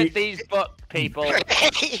at these book people.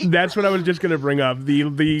 That's what I was just gonna bring up. The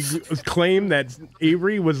claim that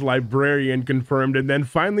Avery was librarian confirmed, and then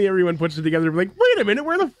finally everyone puts it together. Like, wait a minute,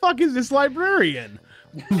 where the fuck is this librarian?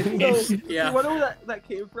 So, you wonder where that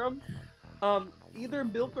came from? Either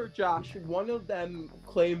Milk or Josh, one of them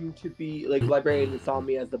claimed to be like librarian and saw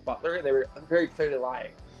me as the butler, and they were very clearly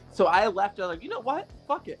lying. So I left. I was like, you know what?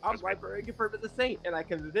 Fuck it. I'm librarian confirmed as the saint, and I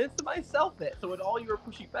convinced myself it. So when all you were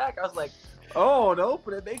pushing back, I was like, oh no,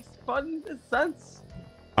 but it makes fun sense.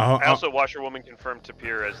 I also Washerwoman confirmed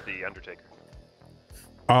Tapir as the Undertaker.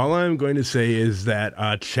 All I'm going to say is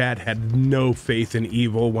that chat had no faith in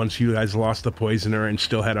evil once you guys lost the poisoner and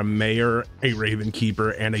still had a mayor, a raven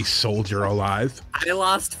keeper, and a soldier alive. I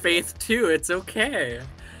lost faith too. It's okay.